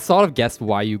 I can sort of guess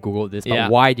why you Googled this, but Yeah.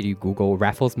 why did you Google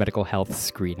Raffles Medical Health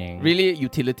Screening? Really,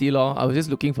 utility law. I was just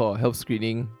looking for a health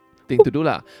screening thing to do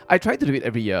lah. I try to do it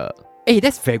every year. Hey,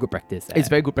 that's very good practice. It's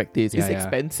very good practice. It's Yeah.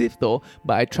 expensive though,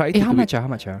 but I try to Hey, how do much? it. How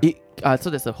much? So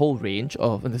there's a whole range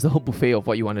there's a whole buffet of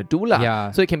what you want to do lah.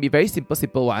 Yeah. So it can be very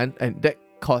simple one, and that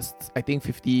costs I think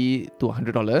 $50 to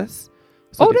 $100.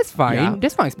 That's fine. Yeah.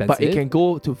 That's not expensive. But it can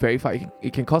go to very far.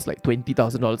 It can cost like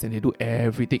 $20,000, and they do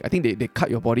everything. I think they cut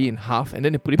your body in half and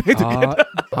then they put it back together.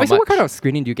 How Wait, so what much? kind of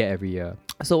screening do you get every year?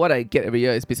 So what I get every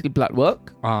year is basically blood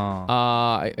work.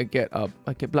 Ah. I get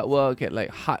blood work, get like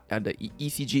heart and the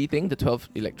ECG thing, the 12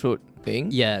 electrode thing.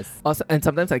 Yes. Also, and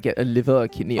sometimes I get a liver, a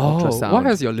kidney ultrasound. What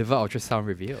has your liver ultrasound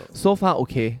revealed So far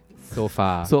okay. so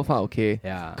far? Okay.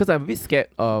 yeah. Because I'm a bit scared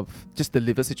of just the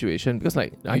liver situation because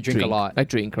like I drink a lot. I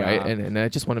drink, right? Yeah. And I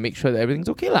just want to make sure that everything's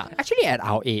okay lah. Actually, at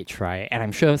our age, right, and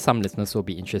I'm sure some listeners will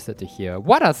be interested to hear,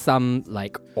 what are some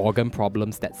like organ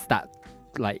problems that start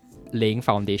like laying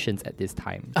foundations at this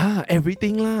time?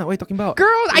 Everything lah. What are you talking about?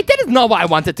 Girl, that is not what I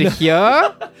wanted to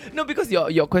hear. No, because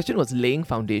your question was laying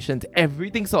foundations.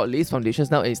 Everything sort of lays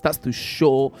foundations now, and it starts to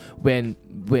show when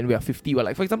we are 50. Well,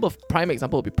 like for example, prime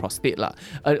example would be prostate lah.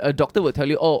 A doctor will tell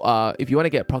you, if you want to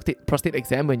get a prostate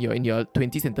exam when you're in your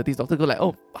 20s and 30s, doctor go like,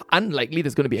 unlikely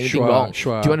there's going to be anything wrong.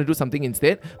 Sure. Do you want to do something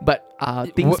instead? But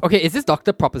things. Okay, is this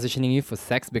doctor propositioning you for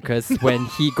sex? Because when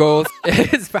he goes,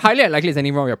 it's highly unlikely there's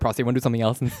anything wrong with your prostate. You want to do something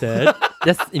else instead?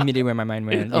 That's immediately where my mind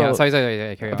went. Yeah, sorry.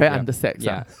 Carry on. Very undersexed.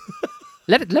 Yeah.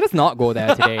 Let us not go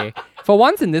there today. For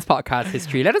once in this podcast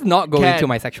history, let us not go into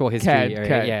my sexual history.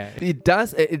 Right? Yeah. It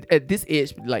does at this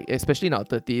age, like especially in our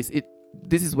 30s,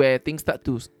 this is where things start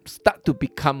to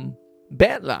become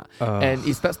bad lah, and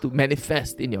it starts to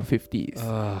manifest in your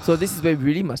 50s. So this is where we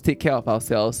really must take care of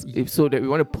ourselves, so that we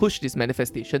want to push this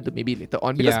manifestation to maybe later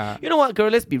on. Because you know what, girl,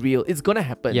 let's be real, it's gonna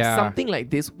happen. Something like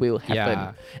this will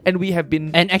happen, and we have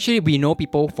been. And actually, we know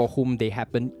people for whom they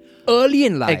happen early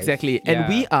in life. Exactly, and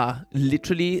we are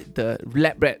literally the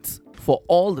lab rats for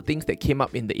all the things that came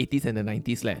up in the 80s and the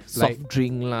 90s, like soft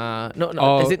drink lah.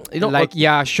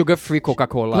 Sugar-free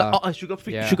Coca-Cola.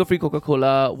 Sugar-free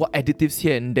Coca-Cola. What additives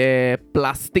here and there?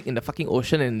 Plastic in the fucking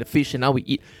ocean and the fish, and now we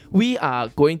eat. We are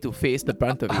going to face the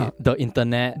brunt of it. The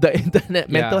internet,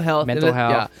 mental health.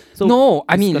 Yeah. So no,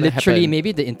 I mean literally,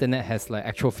 maybe the internet has like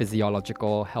actual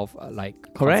physiological health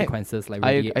consequences, like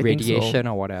radiation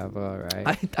or whatever,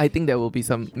 right? I think there will be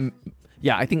some.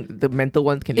 Yeah, I think the mental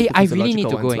ones can. I really need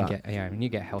to go and get. Yeah, we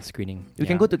need to get health screening. We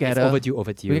can go together. It's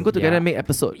overdue. We can go together and make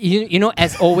episode. You know,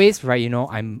 as always, right? You know,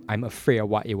 I'm afraid of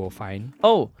what it will find.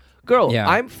 Oh, girl,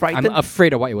 I'm frightened. I'm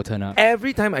afraid of what it will turn up.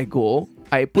 Every time I go,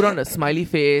 I put on a smiley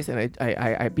face and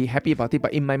I be happy about it.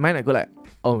 But in my mind, I go like,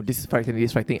 oh, this is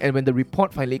frightening. And when the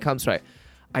report finally comes, right,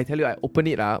 I tell you, I open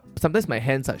it up. Sometimes my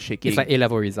hands are shaking. It's like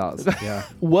A-level results. Yeah.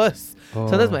 Worse.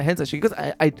 Sometimes my hands are shaking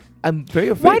because I'm very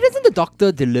afraid. Why doesn't the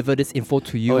doctor deliver this info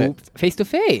to you face to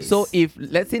face? So if,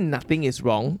 let's say, nothing is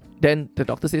wrong, then the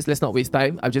doctor says, let's not waste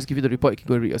time. I'll just give you the report. You can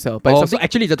go read yourself. But so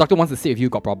actually, the doctor wants to see if you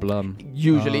got problem.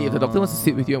 Usually, if the doctor wants to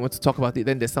sit with you and wants to talk about it,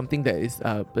 then there's something that is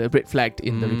red flagged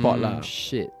in the report lah.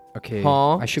 Shit. Okay.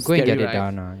 I should go and get it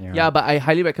done. Yeah, but I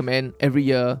highly recommend every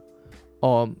year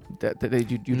that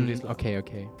you do this.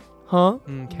 Okay. Huh?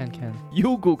 Can.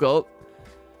 You Google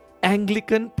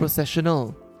Anglican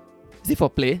processional. Is it for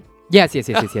play? Yes.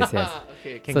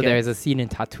 Okay, so there is a scene in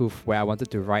Tartuffe where I wanted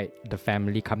to write the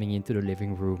family coming into the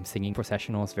living room singing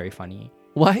processional. It's very funny.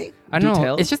 Why? I don't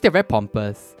know. It's just they're very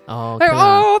pompous. Oh, like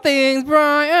all things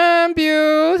bright and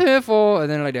beautiful, and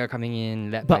then like they're coming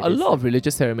in. But a lot of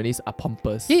religious ceremonies are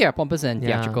pompous. Yeah, pompous and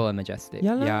theatrical and majestic.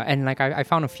 Yeah, and like I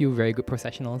found a few very good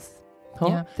processionals. Huh?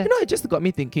 Yeah, you know, it just got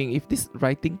me thinking, if this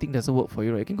writing thing doesn't work for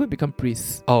you, right, you can go and become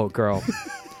priests. Oh, girl.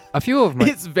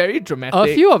 It's very dramatic.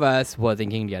 A few of us were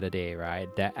thinking the other day,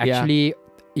 right, that actually,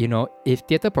 you know, if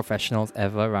theatre professionals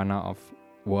ever run out of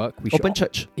work, we should... Open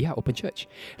church. Yeah, open church.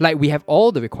 Like, we have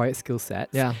all the required skill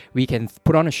sets. Yeah. We can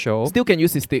put on a show. Still can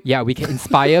use Cystic. Yeah, we can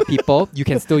inspire people. You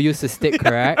can still use Cystic,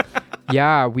 correct?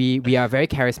 Yeah, we are very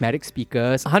charismatic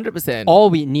speakers. 100%. All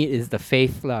we need is the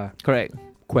faith, lah. Correct.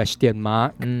 Question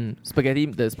mark. The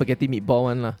spaghetti meatball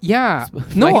one lah. Yeah.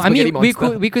 No, I mean we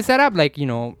could set up like you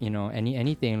know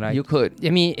anything like you could.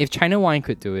 I mean, if China Wine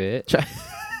could do it,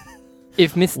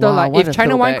 if if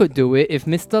China Wine could do it, if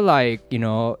Mr.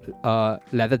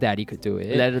 Leather Daddy could do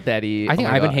it, I think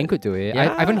Ivan Heng could do it.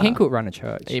 Yeah. Ivan Heng could run a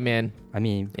church. Amen. I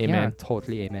mean, amen. Yeah,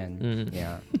 totally amen.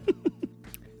 Yeah.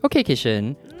 Okay,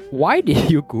 Kishan, why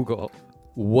did you Google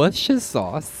Worcestershire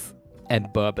sauce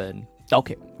and bourbon?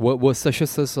 Okay. Worcestershire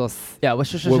sauce. Yeah,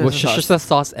 Worcestershire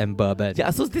sauce and bourbon. Yeah,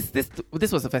 so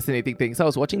this was a fascinating thing. So I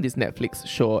was watching this Netflix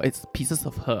show. It's Pieces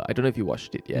of Her. I don't know if you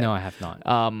watched it yet. No, I have not.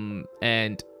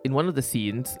 And in one of the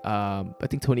scenes, I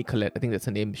think Toni Collette, I think that's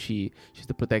her name, she's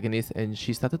the protagonist, and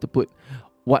she started to put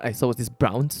what I saw was this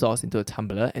brown sauce into a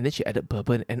tumbler, and then she added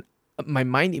bourbon, and my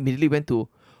mind immediately went to,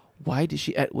 why did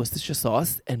she add Worcestershire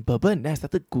sauce and bourbon? Then I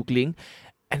started Googling,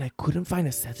 and I couldn't find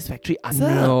a satisfactory answer.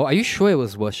 No, are you sure it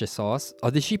was Worcestershire sauce?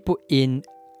 Or did she put in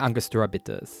Angostura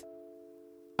bitters?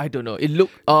 I don't know. It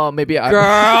looked... maybe I...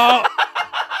 Girl!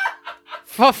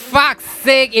 For fuck's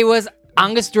sake, it was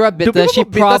Angostura bitters. She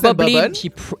probably...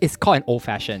 it's called an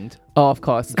old-fashioned. Oh, of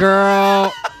course.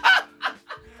 Girl!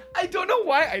 I don't know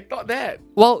why I thought that.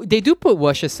 Well, they do put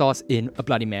Worcestershire sauce in a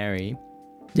Bloody Mary.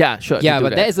 Yeah, sure. Yeah, they do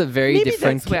but that is a very Maybe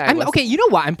different. that's where I was- Okay, you know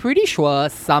what? I'm pretty sure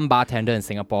some bartender in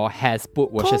Singapore has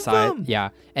put Worcestershire, Confirm. yeah,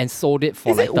 and sold it for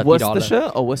Is like it $30.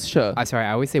 Worcestershire or Worcestershire? I'm sorry,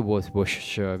 I always say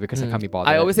Worcestershire because I can't be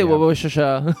bothered. I always say yeah.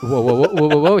 Worcestershire.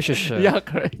 Worcestershire. Yeah,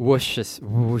 correct.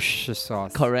 Worcestershire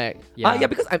sauce. Correct. Yeah. Yeah,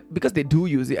 because they do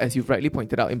use it, as you've rightly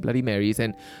pointed out, in Bloody Marys,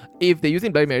 and if they use it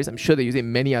in Bloody Marys, I'm sure they use it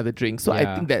in many other drinks. So I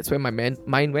Yeah. think that's where my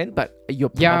mind went. But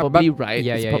you're Yeah, probably but, right.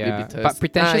 Yeah, it's yeah, probably yeah. bitters. But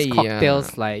pretentious Yeah.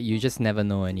 cocktails, like you just never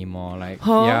know anymore. Like,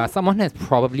 Huh? yeah, someone has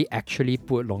probably actually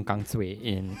put longkang cui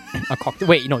in a cocktail.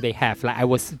 Wait, no, they have. Like,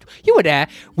 you were there.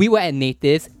 We were at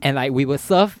Natives, and like we were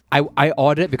served. I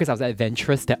ordered because I was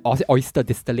adventurous that oyster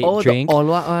distillate drink. The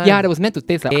Olwa one. Yeah, that was meant to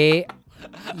taste like.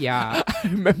 Yeah, I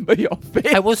remember your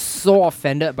face. I was so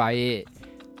offended by it.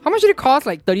 How much did it cost?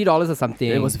 Like $30 or something.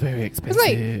 It was very It's expensive.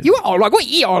 like you want Olwa, go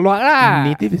eat Olwa lah.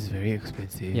 Native is very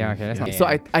expensive. Yeah, okay, that's not- So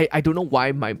I don't know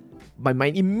why my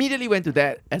mind immediately went to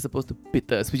that as opposed to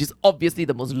bitters, which is obviously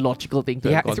the most logical thing to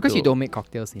Yeah, have gone it's because to. you don't make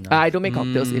cocktails enough. I don't make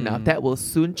cocktails enough. That will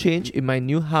soon change in my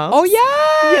new house. Oh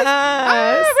yeah.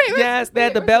 Yes! wait, Yes, there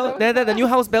the bell. There, the new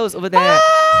house bell is over there.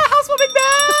 Housewarming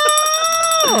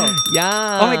bell!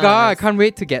 Yeah. Oh my god, I can't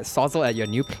wait to get sozzle at your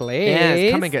new place.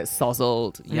 Yes, come and get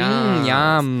sozzled. Yeah.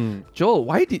 Yum. Joel,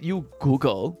 why did you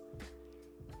Google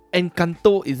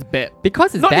Encanto is bad?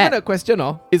 Because it's Not bad. even a question,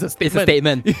 it's a It's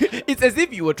statement. a statement. It's as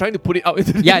if you were trying to put it out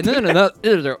into the Yeah,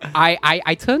 no.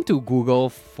 I turned to Google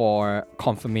for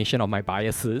confirmation of my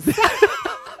biases.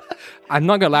 I'm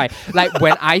not gonna lie. Like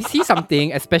when I see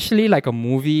something, especially like a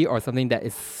movie or something that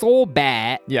is so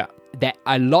bad Yeah. that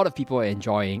a lot of people are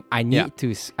enjoying, I Yeah.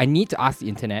 need to ask the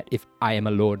internet if I am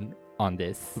alone on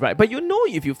this. Right, but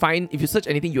if you search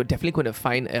anything, you're definitely going to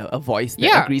find a voice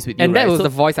that agrees with you. And that right? was So- the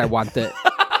voice I wanted.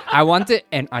 I wanted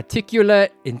an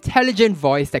articulate, intelligent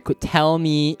voice that could tell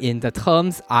me in the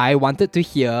terms I wanted to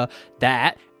hear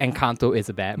that Encanto is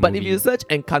a bad movie. But if you search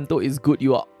Encanto is good,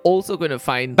 you are also going to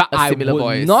find But a I similar would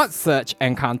voice. not search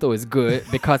Encanto is good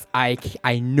because I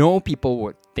know people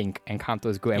would think Encanto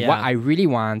is good. And what Yeah. I really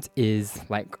want is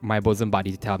like my bosom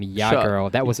buddy to tell me, yeah, Sure. girl,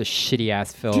 that was a shitty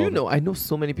ass film. Do you know? I know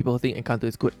so many people who think Encanto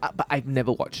is good, but I've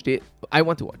never watched it. I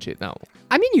want to watch it now.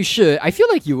 I mean, you should. I feel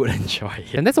like you would enjoy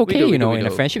it. And that's okay, do, we you know, do, we in a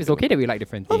do. friendship, it's okay that we like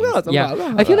different Of things. course, of yeah. course, of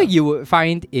I feel course. like you would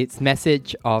find its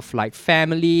message of like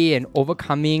family and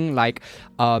overcoming like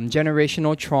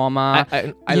generational trauma.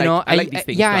 I like these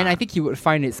things. Yeah, lah. and I think you would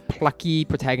find its plucky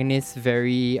protagonist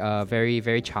very,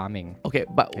 very charming. Okay,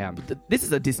 but Yeah. this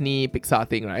is a Disney Pixar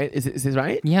thing, right? Is this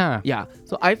right? Yeah. Yeah.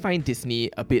 So I find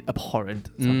Disney a bit abhorrent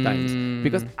sometimes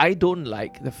because I don't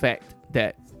like the fact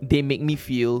that they make me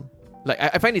feel like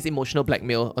I find it's emotional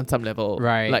blackmail on some level.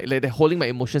 Right. Like they're holding my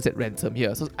emotions at ransom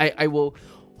here. So I will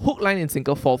hook, line, and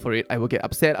sinker fall for it. I will get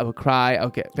upset. I will cry. I'll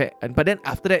get but then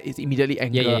after that, it's immediately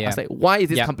anger. Yeah. I was like, why is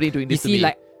this Yeah. company doing You this to see, me?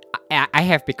 like, I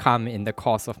have become in the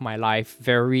course of my life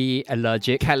very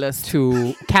allergic Calloused.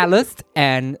 to calloused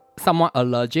and somewhat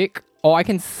allergic, or I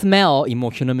can smell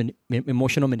emotional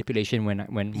manipulation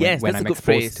when Yes, when that's I'm a good exposed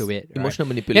phrase. to it. right? Emotional Yeah,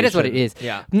 manipulation. that's what it is.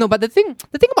 Yeah. No, but the thing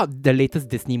about the latest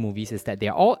Disney movies is that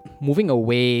they're all moving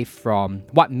away from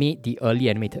what made the early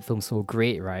animated films so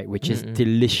great, right? Which is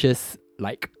delicious,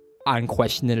 like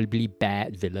unquestionably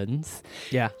bad villains.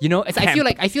 Yeah. You know, I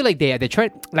feel like they're trying,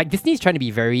 like Disney's trying to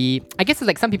be very, I guess it's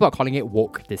like some people are calling it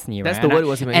woke Disney, right? That's the word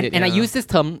was in my head, and I yeah. use this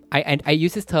term, I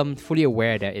use this term fully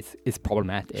aware that it's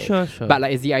problematic. Sure. But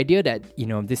like it's the idea that, you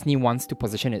know, Disney wants to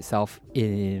position itself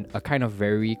in a kind of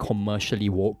very commercially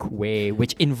woke way,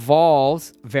 which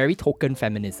involves very token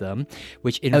feminism,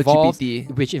 which involves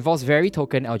very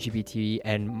token LGBT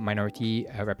and minority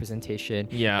representation,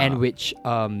 Yeah. and which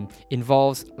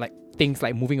involves like things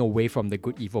like moving away from the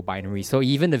good evil binary. So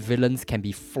even the villains can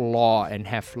be flawed and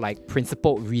have like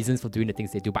principled reasons for doing the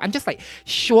things they do. But I'm just like,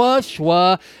 sure,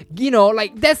 you know,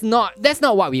 like that's not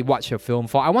what we watch a film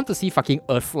for. I want to see fucking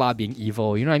Ursula being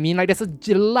evil. You know what I mean? Like there's a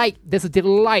delight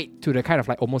to the kind of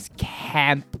like almost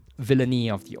camp villainy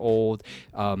of the old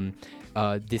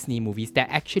Disney movies that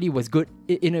actually was good.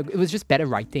 It was just better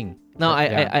writing. No,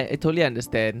 Yeah. I totally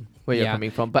understand where you're Yeah.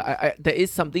 coming from, but I there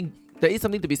is something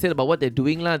to be said about what they're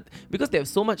doing, lah. Because they have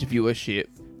so much viewership,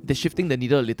 they're shifting the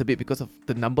needle a little bit because of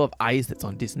the number of eyes that's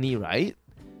on Disney, right?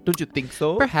 Don't you think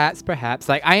so? Perhaps.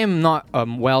 Like I am not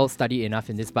well studied enough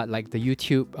in this, but like the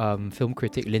YouTube film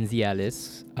critic Lindsay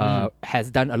Ellis has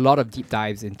done a lot of deep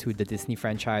dives into the Disney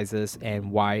franchises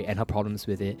and why and her problems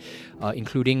with it,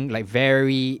 including like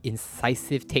very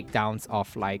incisive takedowns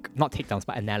of like not takedowns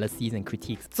but analyses and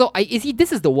critiques. So you see,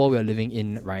 this is the world we're living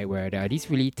in, right? Where there are these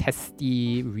really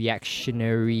testy,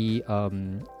 reactionary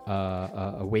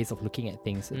ways of looking at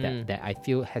things that I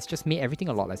feel has just made everything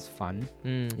a lot less fun.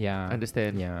 Yeah.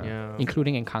 Understand. Yeah.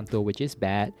 Including Encanto, which is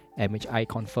bad and which I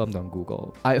confirmed on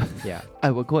Google. I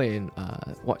I will go and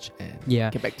watch and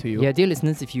get back to you. Yeah, dear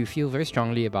listeners, if you feel very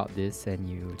strongly about this and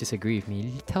you disagree with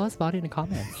me, tell us about it in the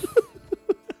comments.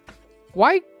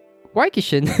 Why,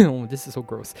 Kishan? Oh, this is so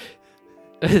gross.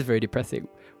 This is very depressing.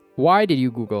 Why did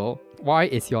you Google? Why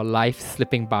is your life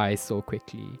slipping by so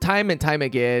quickly? Time and time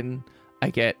again, I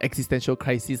get existential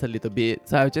crises a little bit.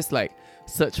 So I just like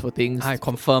search for things. I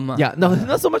confirm. Yeah, no,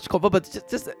 not so much confirm, but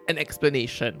just an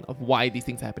explanation of why these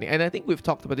things are happening. And I think we've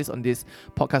talked about this on this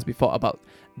podcast before about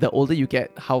the older you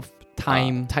get, how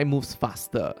time moves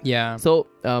faster. Yeah. So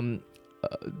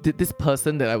this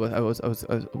person that I was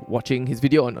watching his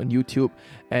video on YouTube,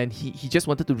 and he just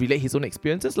wanted to relate his own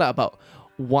experiences about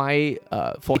why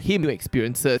for him new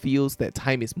experiences feels that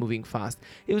time is moving fast.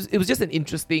 It was just an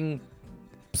interesting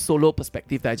solo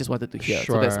perspective that I just wanted to hear.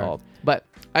 Sure. So that's all. But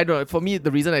I don't know. For me,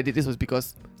 the reason I did this was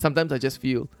because sometimes I just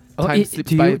feel time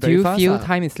slips by very fast. Do you feel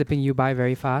time is slipping you by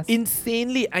very fast?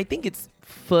 Insanely. I think it's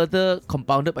further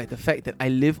compounded by the fact that I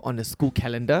live on a school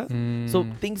calendar. So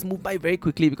things move by very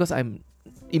quickly because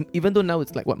even though now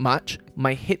it's like March,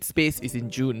 my headspace is in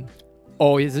June.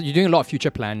 Oh, you're doing a lot of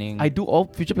future planning. I do all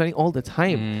future planning all the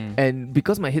time. And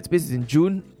because my headspace is in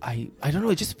June, I don't know,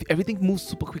 it just everything moves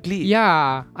super quickly.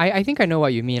 Yeah, I think I know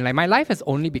what you mean. Like my life has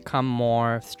only become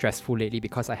more stressful lately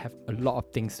because I have a lot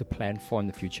of things to plan for in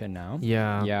the future now.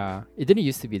 Yeah. Yeah. It didn't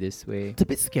used to be this way. It's a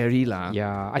bit scary lah.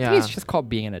 Yeah. I think it's just called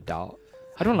being an adult.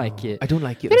 I don't like it. I don't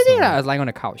like it. The other day, I was lying on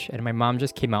the couch and my mom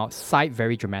just came out, sighed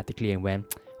very dramatically and went,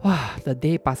 wow, the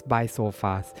day passed by so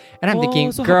fast. And I'm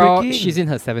thinking, so girl, she's in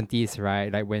her 70s,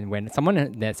 right? Like when someone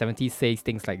in their 70s says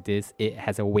things like this, it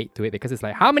has a weight to it because it's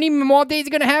like, how many more days are you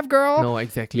gonna have, girl? No,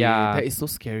 exactly. Yeah. That is so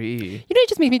scary. You know, it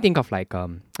just makes me think of like, I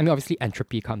mean, obviously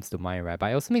entropy comes to mind, right? But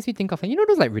it also makes me think of, you know,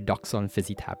 those like Redoxon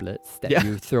fizzy tablets that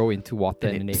you throw into water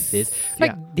and then they fizz.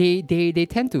 Like they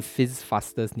tend to fizz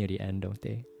faster near the end, don't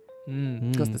they?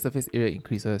 Because the surface area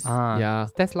increases.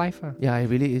 That's life. Yeah, it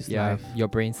really is life. Your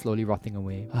brain slowly rotting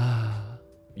away.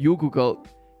 You Googled,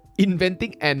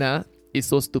 inventing Anna is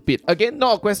so stupid. Again,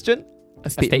 not a question, a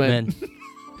statement.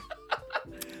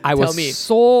 I was me.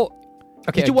 so...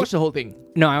 Okay, did you watch the whole thing?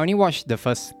 No, I only watched the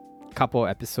first couple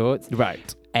episodes.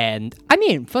 Right. And I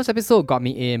mean, first episode got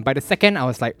me in. By the second, I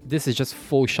was like, this is just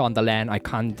full Shondaland.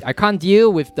 I can't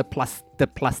deal with the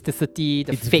plasticity,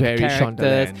 the fake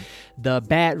characters, the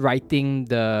bad writing,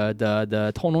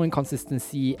 the tonal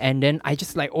inconsistency, and then I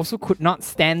just like also could not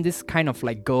stand this kind of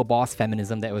like girl boss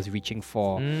feminism that I was reaching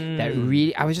for. That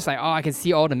really, I was just like, oh, I can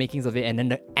see all the makings of it. And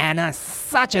then Anna is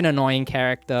such an annoying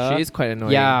character. She is quite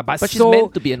annoying. Yeah, but she's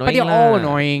meant to be annoying. But they're all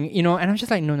annoying, you know. And I'm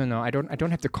just like, no, I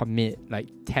don't have to commit like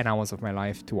 10 hours of my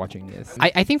life to watching this.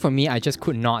 I think for me, I just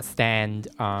could not stand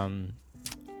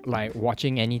like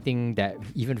watching anything that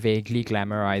even vaguely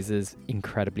glamorizes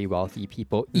incredibly wealthy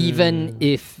people, even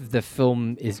if the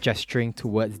film is gesturing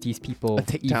towards these people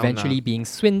eventually being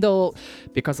swindled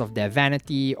because of their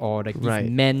vanity or like these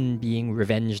men being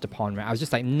revenged upon. Right? I was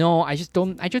just like, no, I just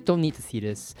don't need to see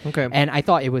this. Okay. And I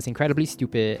thought it was incredibly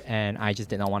stupid, and I just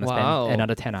did not want to spend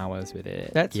another 10 hours with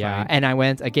it. That's fine. And I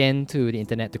went again to the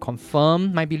internet to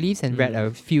confirm my beliefs and read a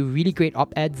few really great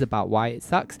op-eds about why it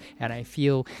sucks, and I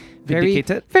feel very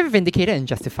vindicated and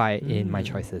justified in my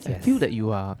choices. I feel that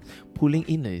you are pulling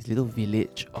in this little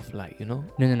village of like, you know,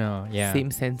 no, yeah,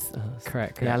 same sense.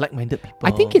 Correct. Yeah, like-minded people.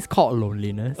 I think it's called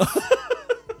loneliness.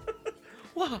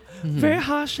 Wow, very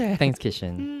harsh. Thanks,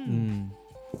 Kishan.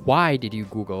 Why did you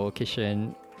Google,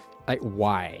 Kishan? Like,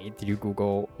 why did you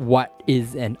Google what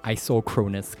is an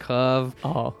isochronous curve?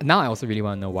 Now I also really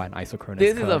want to know what an isochronous curve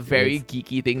is. This is a very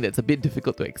geeky thing that's a bit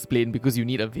difficult to explain because you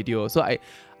need a video. So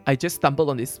I just stumbled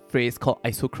on this phrase called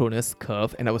isochronous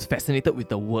curve, and I was fascinated with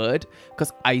the word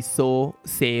because iso,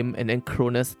 same, and then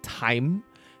chronous, time,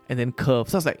 and then curve.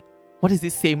 So I was like, what is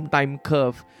this same time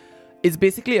curve? It's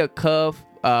basically a curve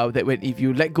that if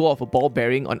you let go of a ball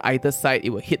bearing on either side, it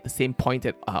will hit the same point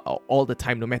at all the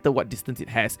time, no matter what distance it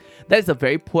has. That is a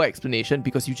very poor explanation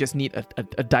because you just need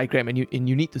a diagram and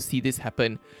you need to see this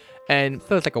happen. And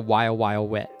so it's like a wild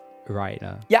wet ride.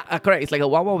 Yeah, correct. It's like a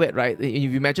wild wet ride.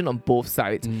 If you imagine on both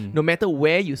sides, no matter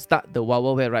where you start the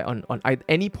wild wet ride on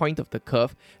any point of the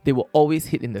curve, they will always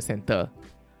hit in the center.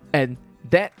 And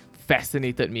that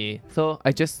fascinated me. So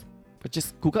I just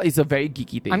Google. It's a very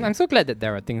geeky thing. I'm so glad that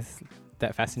there are things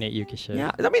that fascinate you, Kishan.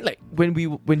 Yeah, I mean, like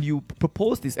when you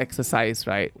proposed this exercise,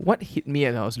 right? What hit me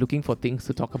and I was looking for things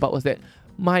to talk about was that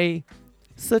my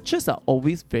searches are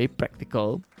always very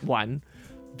practical. And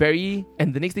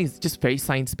the next thing is just very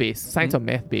science based, science or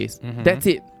math based. That's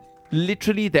it.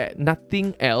 literally that,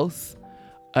 nothing else.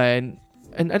 And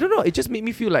I don't know, it just made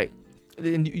me feel like,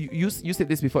 and you said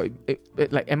this before,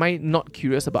 like, am I not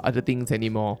curious about other things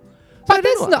anymore? So But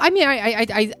that's not. I mean,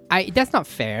 I that's not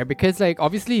fair because like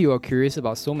obviously you are curious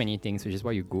about so many things, which is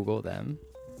why you Google them.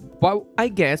 Well, I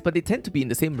guess, but they tend to be in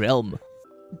the same realm.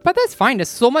 But that's fine. There's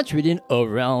so much within a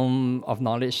realm of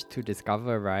knowledge to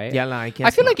discover, right? Yeah, I guess.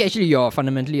 I feel like actually you're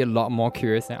fundamentally a lot more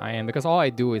curious than I am because all I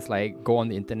do is like go on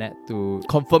the internet to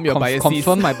confirm your biases.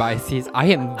 Confirm my biases. I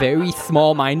am very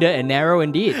small-minded and narrow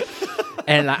indeed.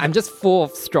 And like, I'm just full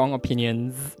of strong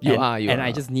opinions. You and, are.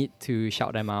 I just need to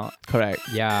shout them out. Correct.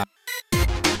 Yeah.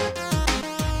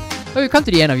 So we've come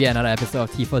to the end of yet another episode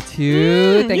of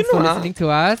T42. Thanks for listening to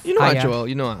us. You know, Joel,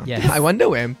 Yes. I wonder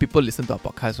when people listen to our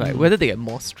podcast, right, whether they get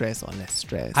more stress or less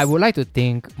stress. I would like to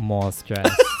think more stress.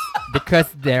 Because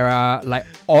there are like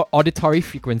auditory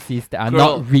frequencies that are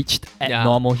not reached at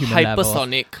normal human levels.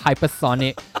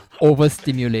 Hypersonic,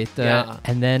 overstimulated,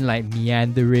 and then like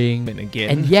meandering. And again.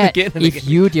 And yet, again and if again.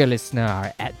 you, dear listener,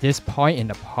 are at this point in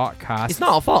the podcast, It's not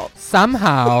our fault.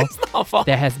 somehow It's not our fault.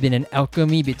 there has been an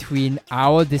alchemy between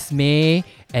our dismay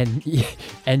and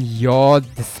your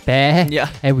despair. Yeah.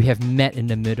 And we have met in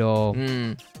the middle.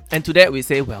 And to that we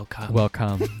say welcome.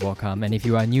 Welcome. And if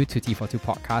you are new to T42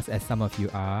 Podcast, as some of you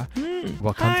are,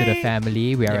 welcome to the Hi.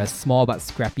 family. We are a small but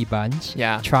scrappy bunch.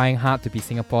 Yeah. Trying hard to be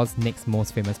Singapore's next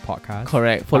most famous podcast.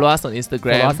 Correct. Follow us on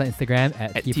Instagram. Follow us on Instagram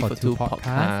at T42 Podcast.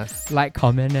 Podcast. Like,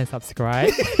 comment, and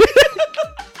subscribe.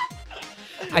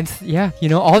 And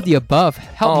all the above.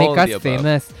 Help All make the us above.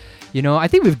 famous. I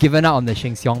think we've given up on the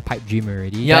Sheng Siong pipe dream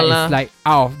already. Yeah That lah. is like,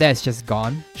 that's just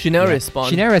gone. She never Yeah. respond.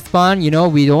 She never respond. We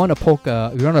don't want to poke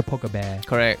a bear.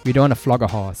 Correct. We don't want to flog a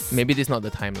horse. Maybe this is not the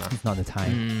time lah. It's not the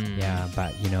time. Yeah,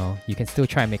 but you can still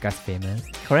try and make us famous.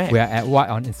 Correct. We are at what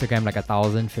on Instagram, like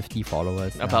 1,050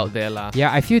 followers. now. About there lah.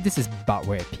 Yeah, I feel this is about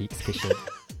where it peaks, Kishan.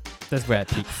 That's where it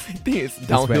peaks. I think it's That's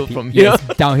where downhill it peaks. from here. Yeah,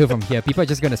 it's downhill from here. People are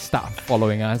just gonna start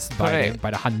following us Correct.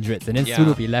 by the hundreds, and then Yeah. soon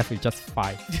we'll be left with just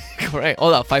 5 Correct.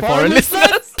 All our 5 foreign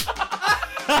listeners.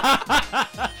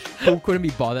 who couldn't be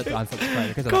bothered to unsubscribe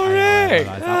because of Correct.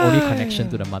 the IR. It's our only connection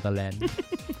to the motherland.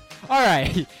 All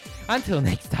right. Until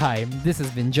next time, this has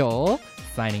been Joel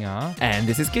signing off. And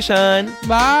this is Kishan.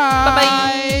 Bye.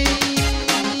 Bye-bye.